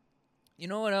broken. You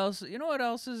know what else? You know what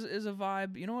else is a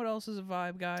vibe? You know what else is a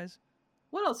vibe, guys?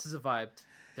 What else is a vibe,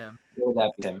 Tim? What would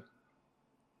that be, Tim?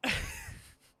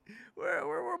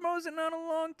 We're moseying on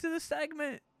along to the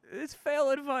segment. It's fail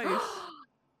advice.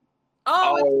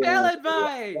 It's fail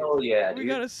advice. Oh yeah, We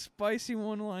got a spicy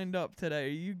one lined up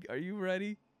today. Are you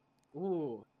ready?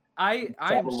 Ooh, I'm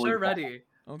Probably sure not. ready.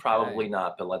 Okay. Probably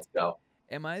not, but let's go.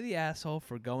 Am I the asshole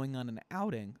for going on an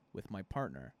outing with my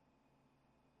partner?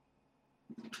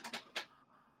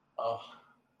 Oh.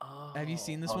 Have you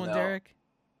seen this Oh, one, no. Derek?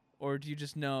 Or do you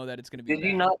just know that it's going to be Did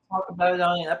you bad? not talk about it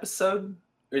on an episode?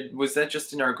 Or was that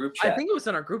just in our group chat? I think it was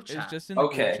in our group It's chat. just in the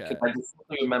Okay, group because chat. I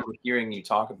distinctly remember hearing you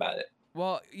talk about it.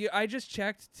 Well, I just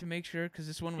checked to make sure because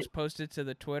this one was posted to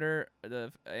the Twitter,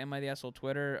 the Am I the Asshole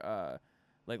Twitter,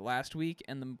 like last week,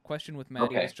 and the question with Maddie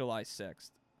Okay. was July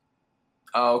 6th.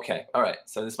 Oh, okay. All right.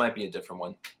 So this might be a different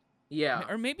one. Yeah.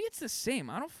 Or maybe it's the same.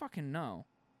 I don't fucking know.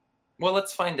 Well,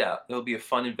 let's find out. It'll be a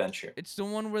fun adventure. It's the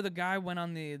one where the guy went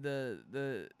on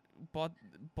the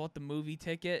bought the movie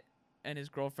ticket and his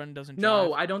girlfriend doesn't drive.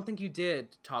 No, I don't think you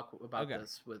did talk about Okay.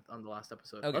 this on the last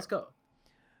episode. Okay. Let's go.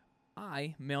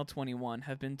 I, male 21,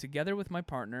 have been together with my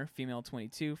partner, female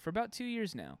 22, for about 2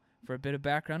 years now. For a bit of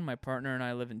background, my partner and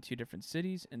I live in 2 different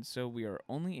cities, and so we are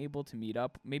only able to meet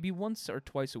up maybe once or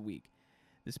twice a week.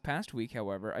 This past week,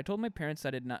 however, I told my parents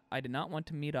that I did not want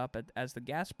to meet up as the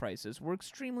gas prices were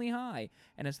extremely high,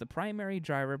 and as the primary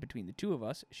driver between the two of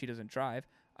us, she doesn't drive,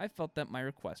 I felt that my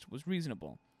request was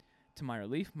reasonable. To my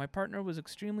relief, my partner was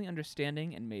extremely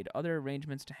understanding and made other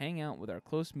arrangements to hang out with our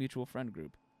close mutual friend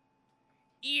group.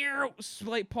 Ew!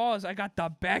 Slight pause. I got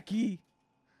the Becky.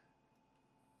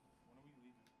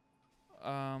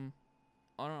 I don't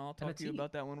know. I'll talk to you tea.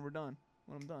 about that when we're done.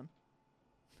 When I'm done.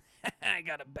 I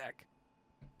got a Beck.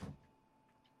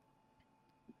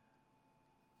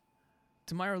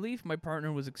 To my relief, my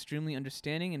partner was extremely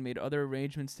understanding and made other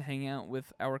arrangements to hang out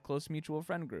with our close mutual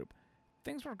friend group.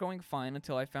 Things were going fine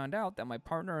until I found out that my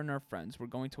partner and our friends were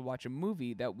going to watch a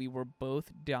movie that we were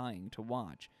both dying to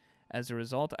watch. As a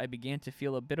result, I began to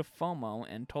feel a bit of FOMO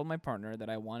and told my partner that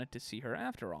I wanted to see her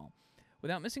after all.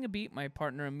 Without missing a beat, my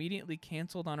partner immediately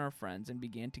canceled on our friends and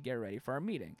began to get ready for our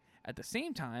meeting. At the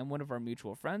same time, one of our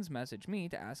mutual friends messaged me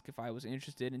to ask if I was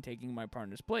interested in taking my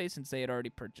partner's place since they had already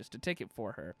purchased a ticket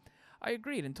for her. I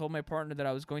agreed and told my partner that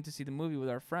I was going to see the movie with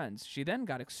our friends. She then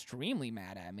got extremely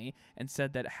mad at me and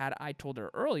said that had I told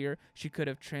her earlier, she could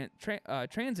have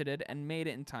transited and made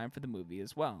it in time for the movie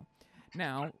as well.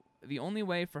 Now, the only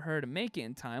way for her to make it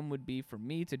in time would be for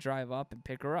me to drive up and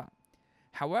pick her up.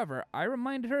 However, I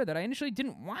reminded her that I initially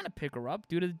didn't want to pick her up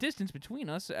due to the distance between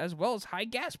us as well as high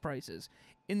gas prices.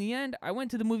 In the end, I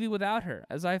went to the movie without her,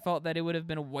 as I felt that it would have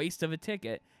been a waste of a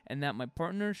ticket and that my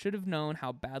partner should have known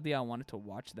how badly I wanted to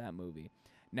watch that movie.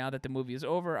 Now that the movie is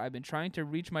over, I've been trying to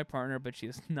reach my partner, but she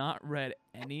has not read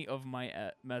any of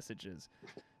my messages.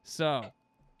 So,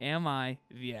 am I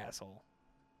the asshole?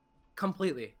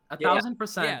 Completely.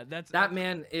 1,000%. Yeah, that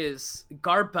man is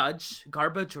garbage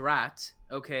rat,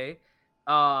 okay?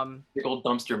 Big old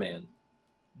dumpster man.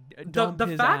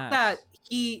 The fact that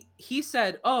he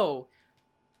said, "Oh,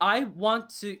 I want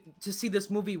to see this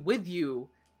movie with you,"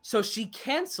 so she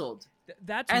canceled.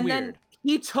 That's and weird. Then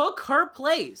he took her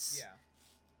place.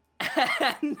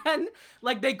 Yeah. And then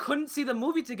like they couldn't see the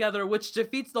movie together, which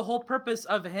defeats the whole purpose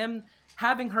of him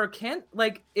having her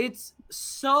like it's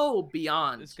so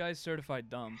beyond. This guy's certified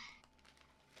dumb.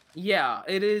 Yeah,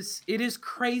 it is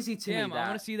crazy to me. Damn, I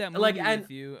want to see that movie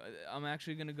with you. I'm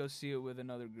actually going to go see it with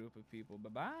another group of people.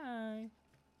 Bye-bye.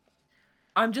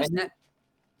 I'm just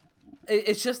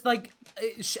it's just like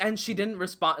and she didn't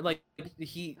respond like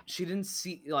she didn't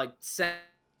see like send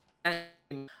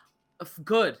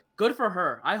good for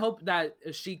her. I hope that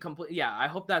she I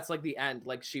hope that's like the end,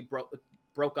 like she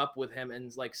broke up with him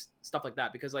and like stuff like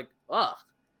that, because like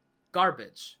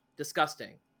garbage,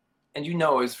 disgusting. And it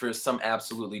was for some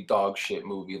absolutely dog shit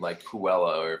movie like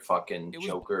Cruella or fucking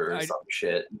Joker or some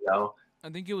shit, I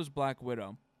think it was Black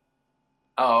Widow.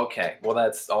 Oh, okay. Well,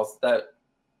 that's also that.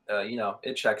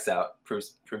 It checks out.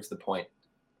 Proves the point.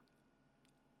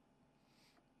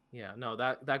 Yeah, no,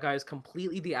 that guy is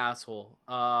completely the asshole.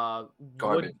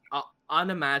 Garbage.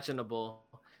 Unimaginable.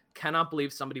 Cannot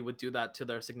believe somebody would do that to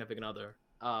their significant other.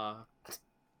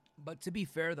 But to be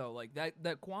fair though, like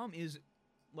that qualm is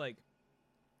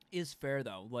fair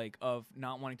though, like of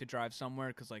not wanting to drive somewhere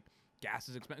because like gas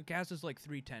is expensive. Gas is like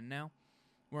 $3.10 now,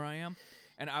 where I am,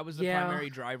 and I was the primary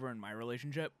driver in my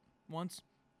relationship once,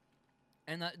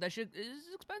 and that shit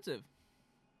is expensive.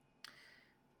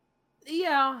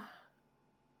 Yeah.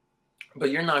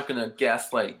 But you're not gonna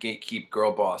gaslight, gatekeep,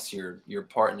 girl boss your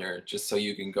partner just so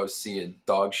you can go see a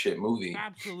dog shit movie.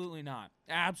 Absolutely not.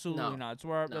 Absolutely not.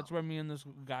 That's where me and this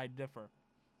guy differ.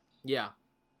 Yeah.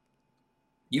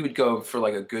 You would go for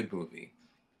like a good movie.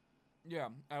 Yeah,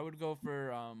 I would go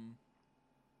for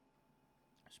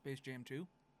Space Jam 2.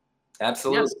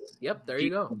 Absolutely. Yes. Yep, there you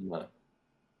go.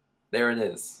 There it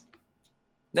is.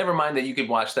 Never mind that you could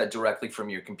watch that directly from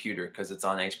your computer because it's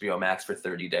on HBO Max for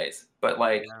 30 days. But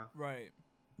like, right.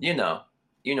 You know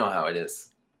how it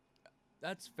is.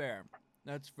 That's fair.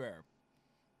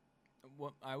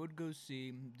 What I would go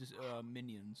see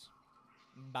Minions.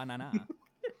 Banana.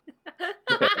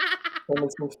 Okay.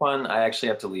 It's been fun. I actually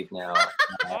have to leave now.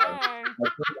 I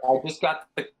just got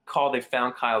the call. They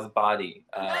found Kyle's body.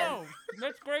 Oh,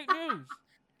 that's great news.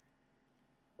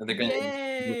 They're going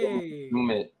to zoom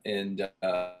it and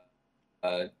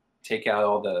take out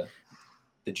all the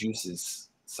juices.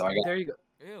 So I got. There you go.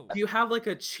 Ew. Do you have like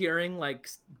a cheering like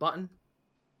button?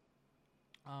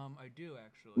 I do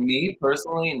actually. Me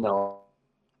personally, no,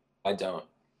 I don't.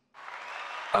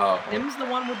 Oh, Him's the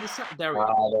one with the. There we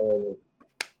go.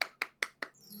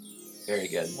 Very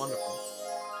good. Wonderful.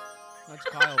 That's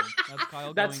Kyle. That's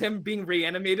Kyle. That's him being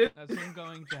reanimated. That's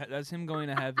him going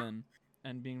to heaven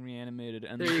and being reanimated.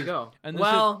 And there you go.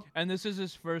 And this is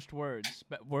his first words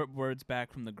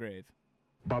back from the grave.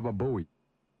 Baba Booey.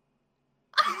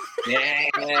 Yeah.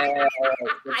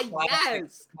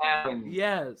 Yes.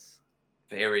 Yes.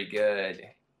 Very good.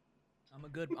 I'm a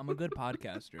good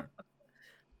podcaster.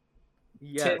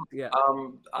 Yeah. Tim, yeah.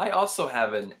 I also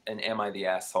have an "Am I the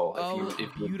Asshole?"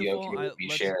 If you'd be okay with me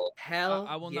sharing. Hell,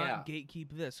 I will not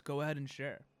gatekeep this. Go ahead and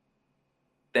share.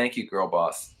 Thank you, girl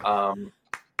boss.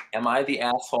 Am I the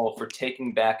asshole for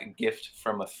taking back a gift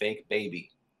from a fake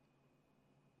baby?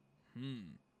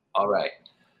 All right.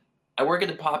 I work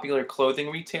at a popular clothing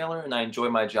retailer, and I enjoy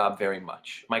my job very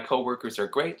much. My coworkers are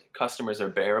great, customers are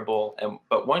bearable,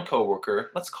 but one coworker,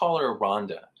 let's call her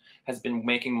Rhonda, has been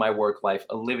making my work life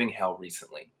a living hell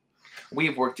recently. We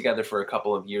have worked together for a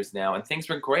couple of years now, and things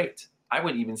were great. I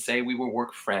would even say we were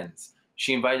work friends.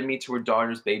 She invited me to her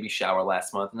daughter's baby shower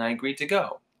last month, and I agreed to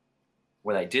go.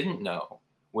 What I didn't know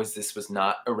was this was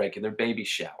not a regular baby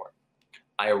shower.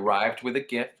 I arrived with a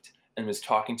gift and was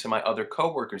talking to my other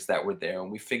coworkers that were there,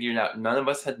 and we figured out none of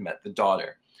us had met the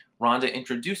daughter. Rhonda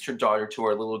introduced her daughter to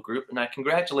our little group, and I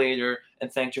congratulated her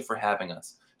and thanked her for having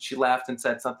us. She laughed and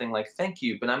said something like, "Thank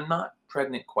you, but I'm not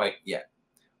pregnant quite yet.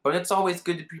 But it's always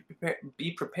good to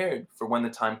be prepared for when the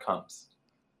time comes."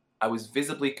 I was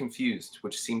visibly confused,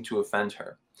 which seemed to offend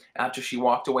her. After she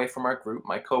walked away from our group,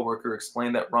 my coworker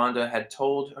explained that Rhonda had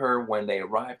told her when they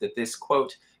arrived that this,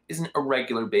 quote, isn't a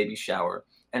regular baby shower,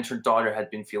 and her daughter had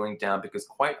been feeling down because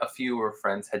quite a few of her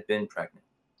friends had been pregnant.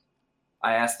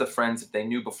 I asked the friends if they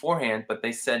knew beforehand, but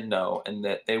they said no, and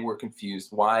that they were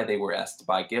confused why they were asked to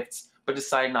buy gifts, but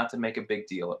decided not to make a big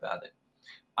deal about it.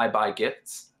 I buy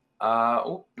gifts.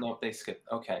 Oh, no, they skipped.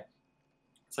 Okay.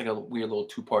 It's like a weird little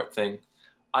two-part thing.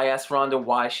 I asked Rhonda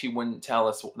why she wouldn't tell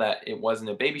us that it wasn't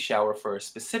a baby shower for a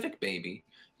specific baby.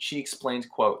 She explained,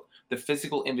 quote, the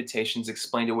physical invitations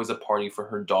explained it was a party for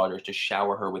her daughter to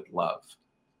shower her with love.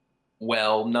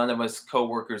 Well, none of us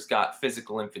coworkers got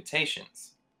physical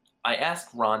invitations. I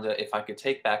asked Rhonda if I could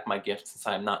take back my gift since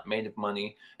I am not made of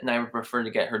money, and I would prefer to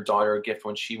get her daughter a gift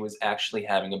when she was actually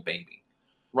having a baby.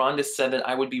 Rhonda said that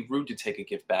I would be rude to take a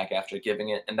gift back after giving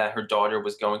it, and that her daughter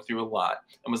was going through a lot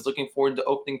and was looking forward to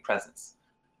opening presents.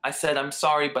 I said, I'm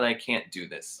sorry, but I can't do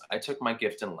this. I took my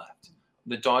gift and left.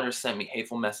 The daughter sent me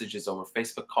hateful messages over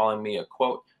Facebook calling me a,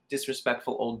 quote,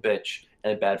 disrespectful old bitch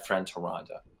and a bad friend to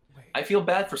Rhonda. I feel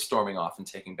bad for storming off and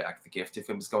taking back the gift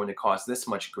if it was going to cause this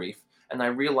much grief. And I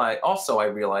realized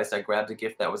I grabbed a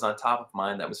gift that was on top of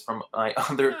mine that was from my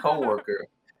other coworker.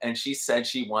 And she said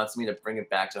she wants me to bring it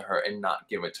back to her and not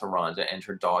give it to Rhonda and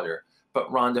her daughter. But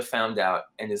Rhonda found out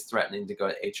and is threatening to go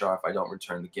to HR if I don't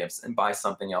return the gifts and buy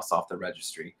something else off the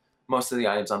registry. Most of the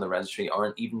items on the registry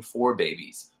aren't even for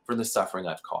babies, for the suffering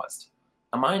I've caused.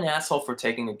 Am I an asshole for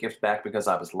taking a gift back because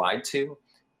I was lied to?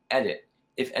 Edit.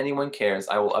 If anyone cares,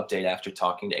 I will update after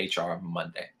talking to HR on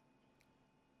Monday.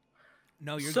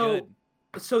 No, you're good.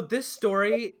 So this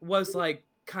story was like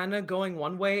kind of going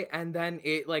one way and then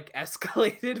it like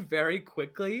escalated very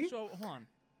quickly. So hold on.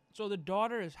 So the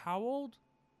daughter is how old?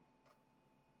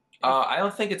 I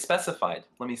don't think it's specified.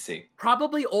 Let me see.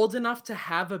 Probably old enough to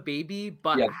have a baby,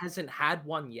 but hasn't had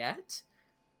one yet,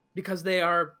 because they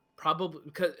are probably,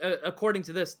 because according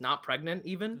to this, not pregnant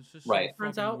even. This is right.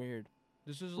 Turns out weird.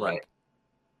 This is like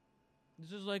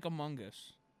This is like Among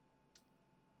Us.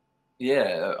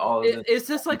 Yeah. Is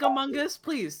this like Among Us?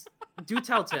 Please do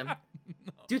tell, Tim. No.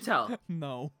 Do tell.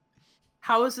 No.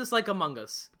 How is this like Among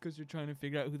Us? Because you're trying to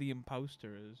figure out who the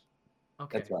imposter is.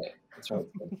 Okay. That's right.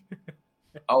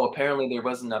 Oh, apparently there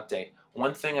was an update.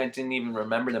 One thing I didn't even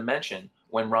remember to mention,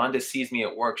 when Rhonda sees me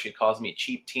at work, she calls me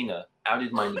Cheap Tina.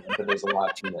 Outed my name, but there's a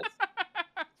lot of Tinas.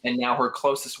 And now her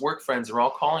closest work friends are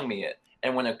all calling me it.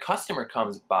 And when a customer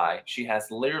comes by, she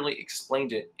has literally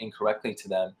explained it incorrectly to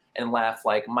them and laughed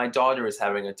like, my daughter is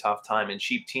having a tough time and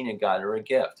Cheap Tina got her a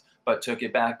gift, but took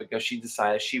it back because she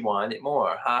decided she wanted it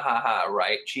more. Ha ha ha,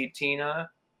 right, Cheap Tina?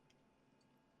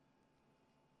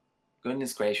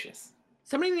 Goodness gracious.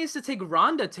 Somebody needs to take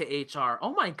Rhonda to HR.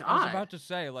 Oh my god. I was about to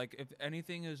say, like, if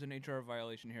anything is an HR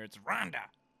violation here, it's Rhonda.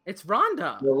 It's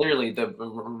Rhonda. Well, literally,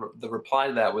 the reply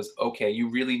to that was, okay, you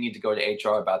really need to go to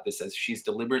HR about this, as she's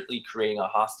deliberately creating a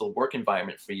hostile work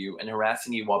environment for you and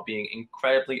harassing you while being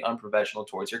incredibly unprofessional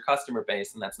towards your customer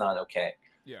base, and that's not okay.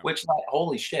 Yeah. Which, like,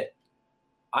 holy shit.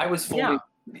 I was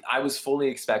fully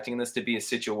expecting this to be a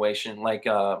situation like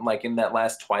in that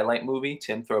last Twilight movie,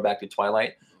 Tim, throwback to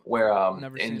Twilight, where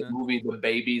in the movie the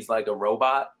baby's like a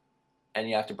robot and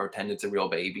you have to pretend it's a real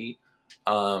baby.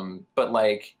 But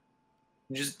like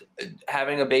just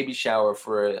having a baby shower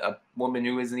for a woman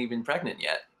who isn't even pregnant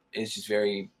yet is just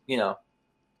very,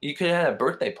 you could have had a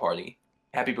birthday party.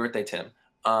 Happy birthday, Tim.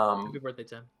 Happy birthday,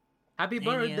 Tim. Happy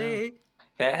birthday.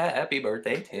 Happy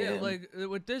birthday, Tim. Yeah, like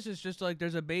with this, it's just like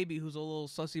there's a baby who's a little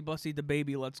sussy bussy. The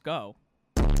baby, let's go.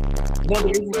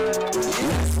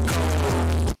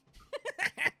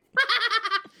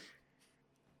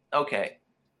 Okay.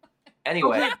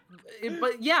 Anyway. Okay,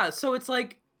 but yeah, so it's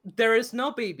like there is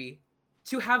no baby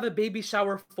to have a baby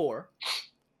shower for.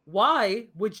 Why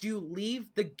would you leave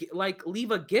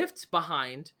a gift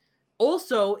behind?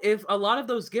 Also, if a lot of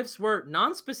those gifts were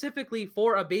non-specifically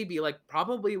for a baby, like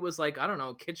probably it was like, I don't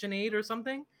know, KitchenAid or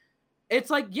something, it's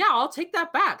like, yeah, I'll take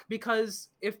that back, because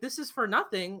if this is for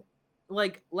nothing,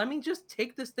 like, let me just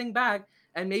take this thing back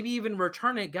and maybe even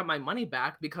return it, get my money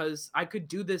back, because I could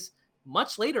do this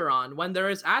much later on when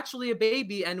there is actually a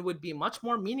baby and it would be much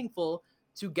more meaningful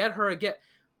to get her a gift.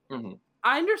 Mm-hmm.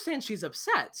 I understand she's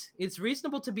upset. It's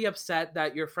reasonable to be upset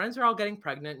that your friends are all getting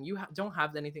pregnant and you don't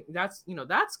have anything. That's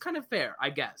kind of fair,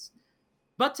 I guess.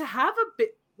 But to have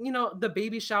the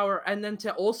baby shower and then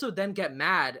to also then get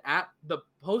mad at the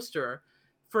poster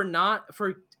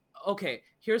okay,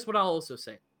 here's what I'll also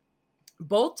say.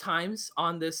 both times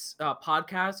on this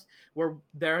podcast where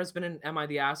there has been an "Am I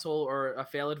the asshole?" or a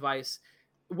fail advice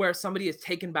where somebody has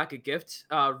taken back a gift.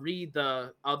 Read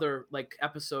the other like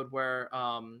episode where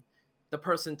the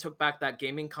person took back that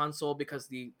gaming console because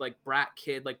the like brat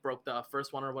kid like broke the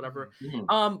first one or whatever.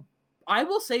 Mhm. I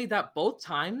will say that both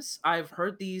times I've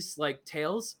heard these like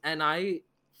tales, and I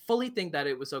fully think that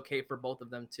it was okay for both of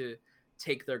them to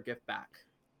take their gift back.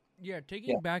 Yeah,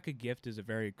 taking back a gift is a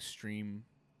very extreme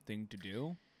thing to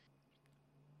do.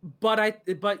 But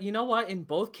you know what? In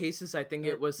both cases, I think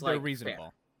it was They're like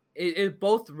reasonable. fair. It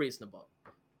both reasonable.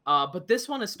 But this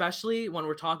one, especially when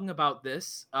we're talking about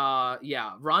this,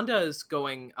 yeah, Rhonda is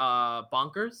going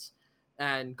bonkers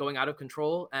and going out of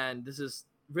control, and this is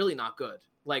really not good.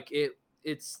 Like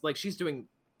it's like she's doing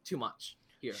too much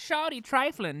here. Shawty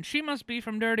trifling. She must be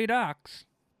from Dirty Docks.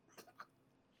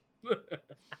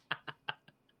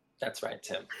 That's right,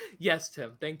 Tim. Yes,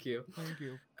 Tim. Thank you. Thank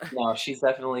you. No, she's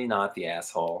definitely not the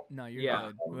asshole. No, you're Yeah.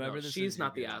 good. Whoever No, this she's is, you're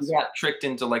not the good. asshole. She got tricked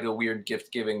into like a weird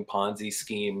gift-giving Ponzi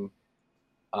scheme.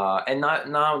 And not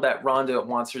now that Rhonda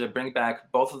wants her to bring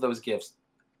back both of those gifts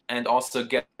and also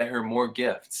get her more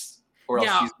gifts, or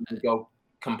else she's gonna go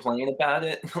complain about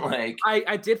it. Like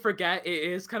I did forget. It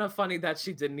is kind of funny that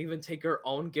she didn't even take her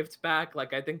own gift back.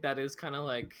 Like I think that is kind of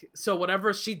like, so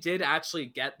whatever she did actually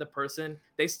get the person,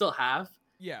 they still have.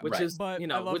 Yeah, which right. is, but you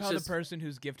know, I love which how is, the person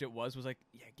whose gift it was like,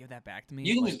 yeah, give that back to me.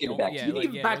 You can Like, just give it don't- back to yeah, me. you like,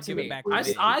 can give yeah, it back don't to give me. it back to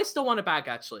me. I still want it back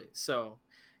actually. So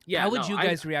yeah. How would no, you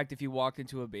guys react if you walked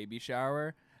into a baby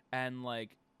shower and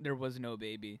like there was no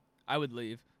baby? I would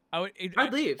leave.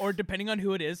 I'd leave. Or depending on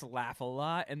who it is, laugh a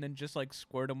lot and then just like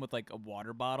squirt them with like a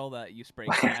water bottle that you spray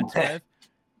cats with.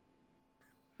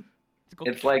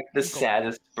 it's like the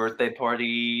saddest birthday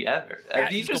party ever.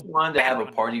 If you just wanted to have a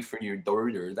party for your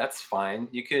daughter, that's fine.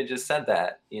 You could have just said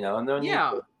that, you know. No need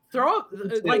to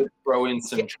throw in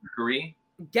some trickery.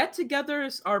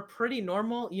 Get-togethers are pretty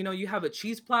normal. You know, you have a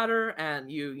cheese platter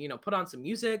and you know put on some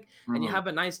music and you have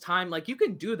a nice time. Like you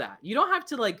can do that. You don't have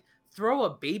to like throw a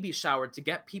baby shower to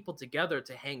get people together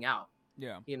to hang out.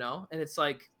 Yeah. You know, and it's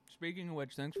like. Speaking of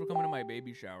which, thanks for coming to my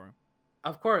baby shower.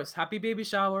 Of course, happy baby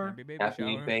shower. Happy baby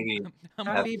Happy shower. baby.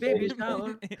 Happy baby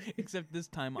shower. Except this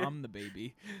time I'm the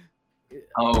baby.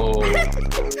 Oh.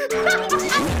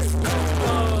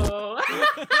 Oh.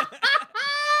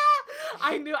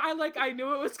 I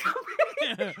knew it was coming.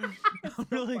 I'm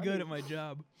really good at my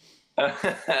job. You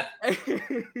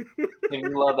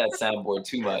love that soundboard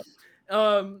too much.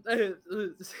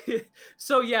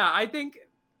 So yeah, I think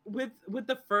with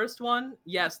the first one,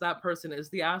 yes, that person is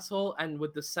the asshole, and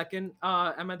with the second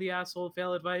am I the asshole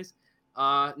fail advice,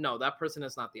 no, that person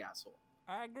is not the asshole.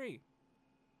 I agree.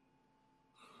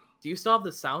 Do you still have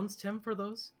the sounds, Tim, for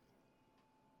those?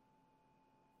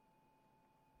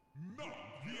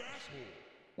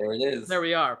 There it is. There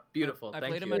we are. Beautiful. I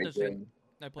Thank played you. them at the same.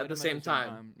 I played At the them same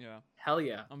time. Yeah. Hell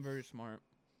yeah. I'm very smart.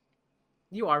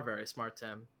 You are very smart,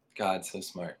 Tim. God, so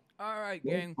smart. All right,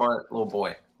 You're a gang. smart little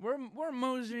boy. We're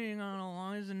moseying on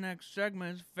along. This is the next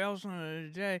segment. It's Fail Son of the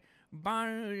Day.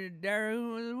 Bhanu and Derek.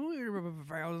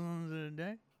 Fail Sons of the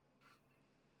Day.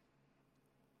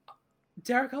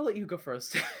 Derek, I'll let you go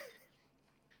first.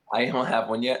 I don't have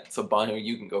one yet, so Bhanu,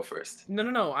 you can go first.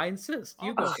 No. I insist.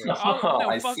 You go first.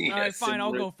 I fuck, see. All right, Yes, fine.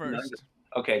 I'll Tim, go first.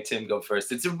 Okay, Tim, go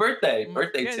first. It's your birthday.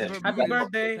 Birthday, Yeah, Tim. it's Happy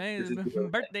birthday. Hey, Is it it's your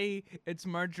birthday. It's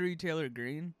Marjorie Taylor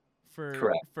Greene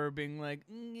Correct. for being like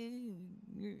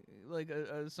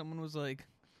someone was like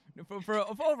for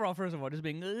overall, first of all, just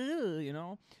being you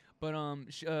know. But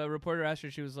a reporter asked her,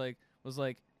 she was like,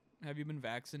 have you been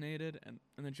vaccinated? And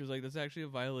then she was like, that's actually a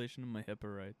violation of my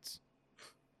HIPAA rights,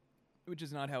 which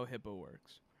is not how HIPAA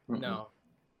works. No.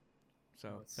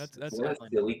 So That's that's What a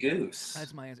silly goose.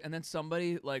 that's my answer. And then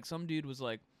somebody, like, some dude was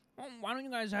like, oh, why don't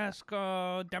you guys ask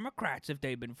Democrats if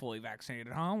they've been fully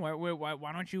vaccinated, huh?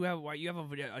 Why don't you have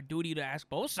a duty to ask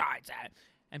both sides that?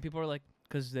 And people are like,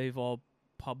 because they've all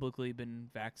publicly been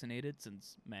vaccinated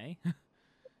since May.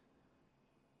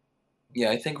 Yeah,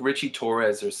 I think Richie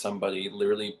Torres or somebody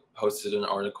literally posted an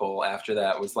article after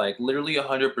that. Was like literally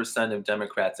 100% of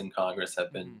Democrats in Congress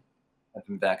have been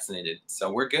vaccinated,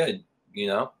 so we're good, you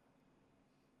know.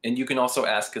 And you can also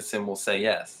ask us, and we'll say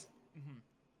yes.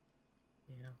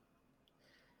 Yeah.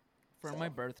 For my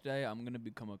birthday, I'm gonna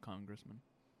become a congressman.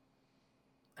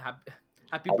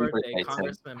 Happy birthday, Tim.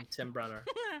 Congressman Tim Brunner.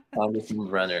 Congressman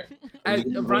Brenner.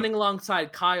 Running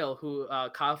alongside Kyle,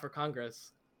 Kyle for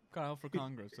Congress. Kyle for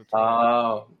Congress. That's right.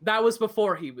 Oh, That was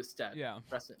before he was dead. Yeah.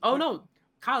 Oh no,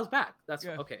 Kyle's back. That's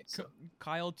Yeah. okay. So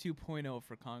Kyle 2.0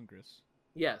 for Congress.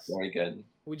 yes, very good.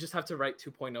 we just have to write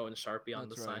 2.0 in Sharpie on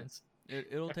the That's right. signs.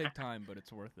 It'll take time, but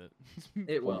it's worth it.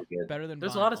 It will. Better than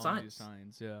There's a buying lot of all new signs.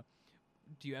 signs. Yeah.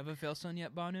 Do you have a fail son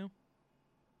yet, Banu?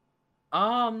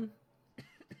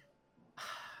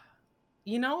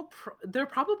 You know, there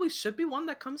probably should be one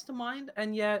that comes to mind,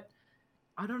 and yet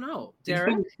I don't know. It's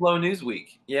Derek? been a slow news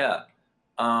week. Yeah.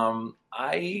 Well,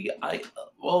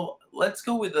 let's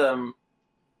go with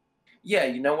Yeah,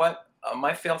 you know what?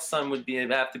 My fail son would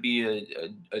have to be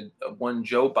a one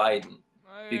Joe Biden,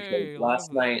 because Hey,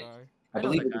 last love that night, guy. I I know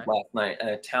believe that it was guy. last night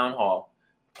at a town hall,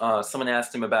 someone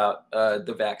asked him about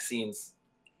the vaccines,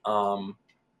 and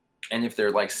if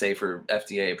they're like safe or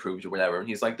FDA approved or whatever. And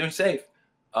he's like, they're safe.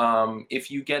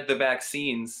 If you get the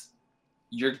vaccines,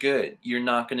 you're good. You're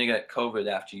not going to get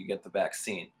COVID after you get the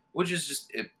vaccine, which is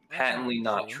just patently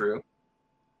not true.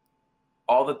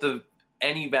 All that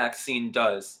any vaccine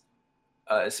does,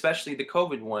 especially the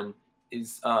COVID one,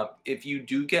 is if you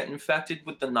do get infected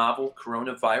with the novel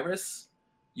coronavirus,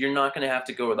 you're not going to have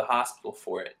to go to the hospital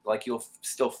for it. Like, you'll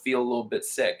still feel a little bit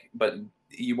sick, but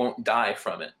you won't die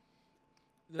from it.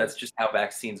 That's just how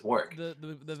vaccines work.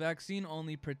 The vaccine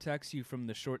only protects you from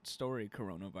the short story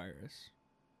coronavirus.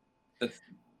 That's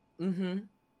Mm-hmm.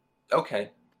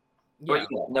 okay. Yeah. But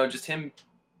yeah, no, just him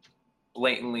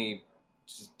blatantly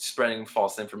spreading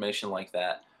false information like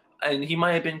that. And he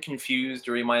might have been confused,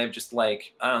 or he might have just I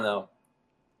don't know.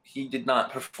 He did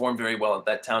not perform very well at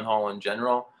that town hall in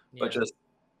general, but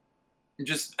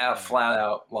just flat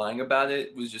out lying about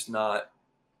it was just not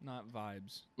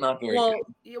vibes. Not very good.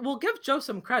 We'll give Joe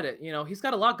some credit. You know, he's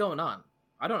got a lot going on.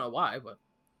 I don't know why, but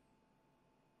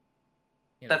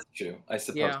that's true. I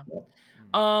suppose.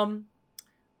 Yeah.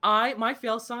 My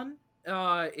fail son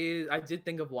is, I did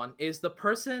think of one, is the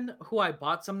person who I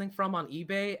bought something from on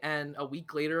eBay and a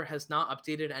week later has not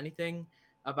updated anything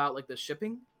about like the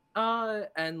shipping.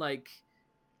 And like,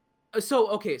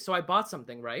 so I bought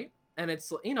something, right? And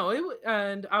it's, you know,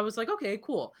 and I was like, okay,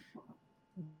 cool.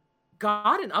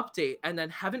 Got an update and then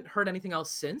haven't heard anything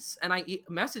else since. And I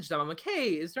messaged them. I'm like, hey,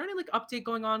 is there any like update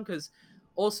going on? Because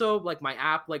also like my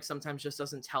app like sometimes just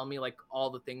doesn't tell me like all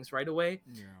the things right away.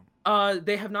 Yeah.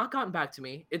 They have not gotten back to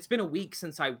me. It's been a week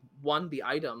since I won the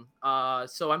item.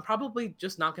 So I'm probably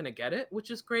just not gonna get it, which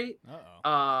is great.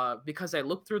 Because I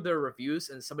looked through their reviews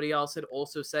and somebody else had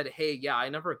also said, hey, yeah, I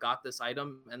never got this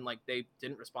item, and like they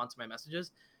didn't respond to my messages.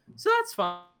 So that's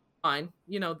fine.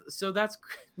 You know, so that's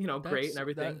great and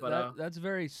everything. But that's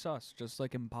very sus, just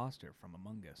like Imposter from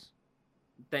Among Us.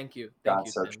 Thank you.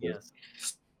 So Tim. true. Yes.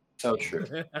 So true.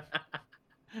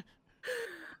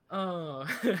 Oh,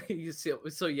 you see,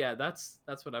 so yeah, that's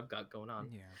what I've got going on.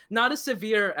 Yeah. Not as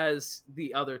severe as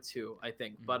the other two, I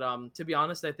think, but to be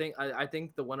honest, I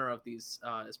think the winner of these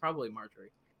is probably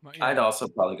Marjorie. Yeah. I'd also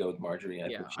probably go with Marjorie.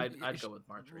 Yeah, I'd go with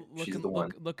Marjorie. She's the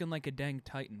one. Looking like a dang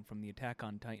Titan from the Attack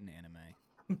on Titan anime.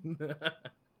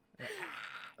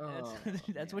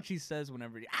 That's what she says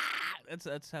whenever.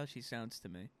 That's how she sounds to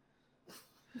me.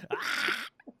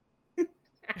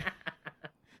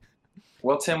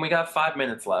 Well, Tim, we got 5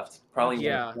 minutes left. Probably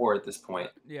 4 at this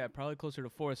point. Yeah, probably closer to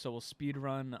 4. So we'll speed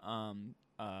run.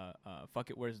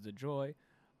 Fuck it. Where's the joy?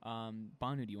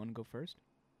 Banu, do you want to go first?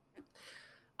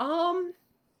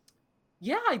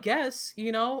 Yeah, I guess,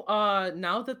 you know,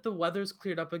 now that the weather's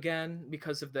cleared up again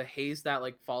because of the haze that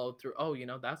like followed through. Oh, you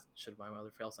know, that should have my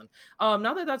other fail son.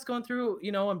 Now that that's going through,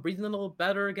 you know, I'm breathing a little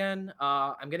better again.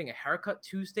 I'm getting a haircut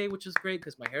Tuesday, which is great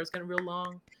because my hair is getting real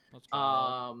long.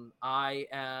 I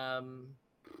am,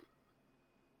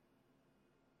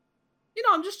 you know,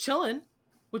 I'm just chilling,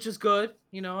 which is good.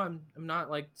 You know, I'm not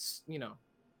like, you know,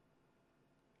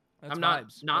 that's I'm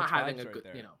vibes. not That's having vibes a right good,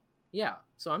 there. you know. Yeah,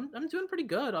 so I'm doing pretty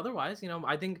good. Otherwise, you know,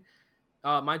 I think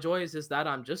my joy is that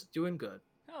I'm just doing good.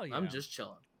 Hell yeah. I'm just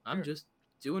chilling. I'm just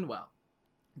doing well.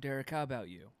 Derek, how about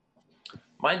you?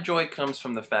 My joy comes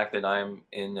from the fact that I'm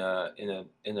in a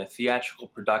theatrical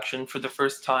production for the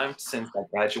first time since I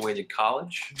graduated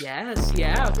college. Yes,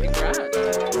 yeah, congrats.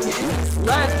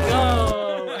 Let's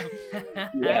go.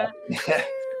 Yeah.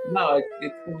 No,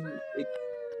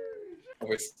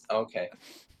 it's okay.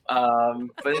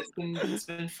 But it's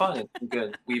been fun. It's been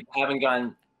good. We haven't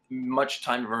gotten much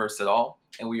time to rehearse at all,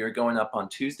 and we are going up on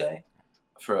Tuesday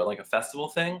for like a festival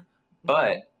thing.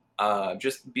 But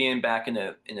just being back in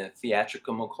a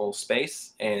theatrical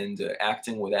space and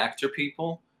acting with actor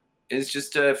people is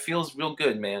just feels real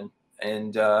good, man.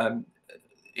 And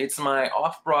it's my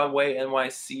off-Broadway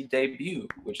NYC debut,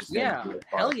 which is yeah,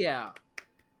 hell yeah,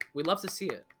 we'd love to see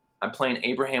it. I'm playing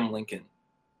Abraham Lincoln.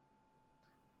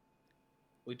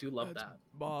 We do love that.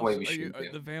 Boss, Boy, we should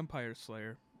do. The Vampire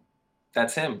Slayer.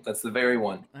 That's him. That's the very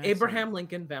one. Abraham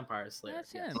Lincoln, Vampire Slayer.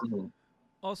 That's him. Mm-hmm.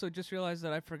 Also, just realized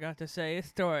that I forgot to say a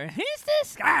story. He's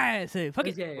this guy. So fuck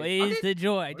it. Okay. Where's the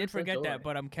joy? I Where's did the forget joy? that,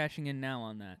 but I'm cashing in now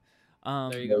on that.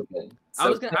 There you go.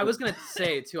 Okay. I was gonna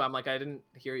say it too. I'm like, I didn't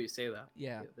hear you say that.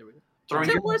 Yeah. There we go. Throwing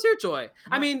Tim, your- where's your joy?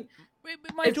 I mean,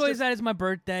 My It's joy is just- that it's my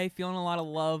birthday. Feeling a lot of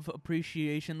love,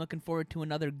 appreciation. Looking forward to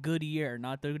another good year.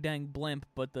 Not the dang blimp,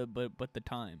 but the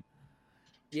time.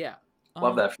 yeah.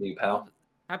 Love that for you, pal.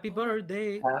 Happy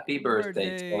birthday. Happy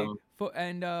birthday, Tim.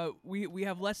 We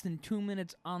have less than 2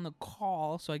 minutes on the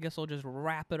call, so I guess I'll just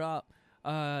wrap it up.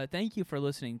 Thank you for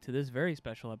listening to this very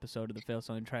special episode of the Fail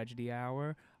Son Tragedy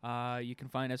Hour. You can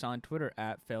find us on Twitter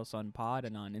at FailSonPod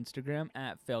and on Instagram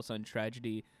at Failson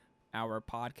Tragedy Hour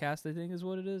Podcast, I think is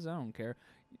what it is. I don't care.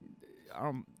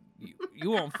 You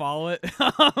won't follow it.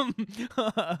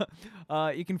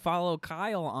 You can follow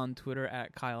Kyle on Twitter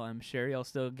at Kyle M. Sherry. I'll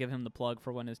still give him the plug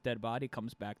for when his dead body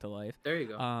comes back to life. There you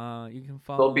go. You can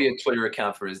follow. There'll be a Twitter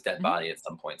account for his dead body at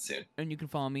some point soon. And you can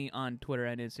follow me on Twitter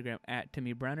and Instagram at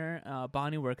Timmy Brenner.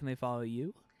 Bonnie, where can they follow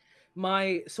you?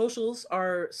 My socials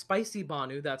are Spicy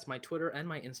Bhanu. That's my Twitter and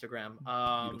my Instagram.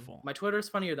 Beautiful. My Twitter is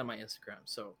funnier than my Instagram,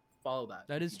 so follow that.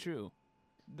 That is true.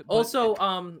 Also,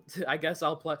 I guess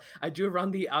I'll plug. I do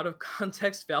run the Out of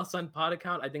Context Failson Pod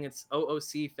account. I think it's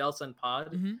OOC Failson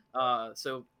Pod.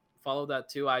 So follow that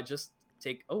too. I just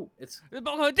take. Oh, it's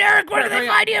Derek. Where do they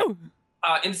find you?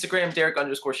 Instagram Derek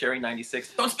 _Sherry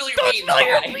 96. Don't spill your Don't beans. spill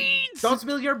your Bye. beans. Don't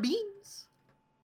spill your beans.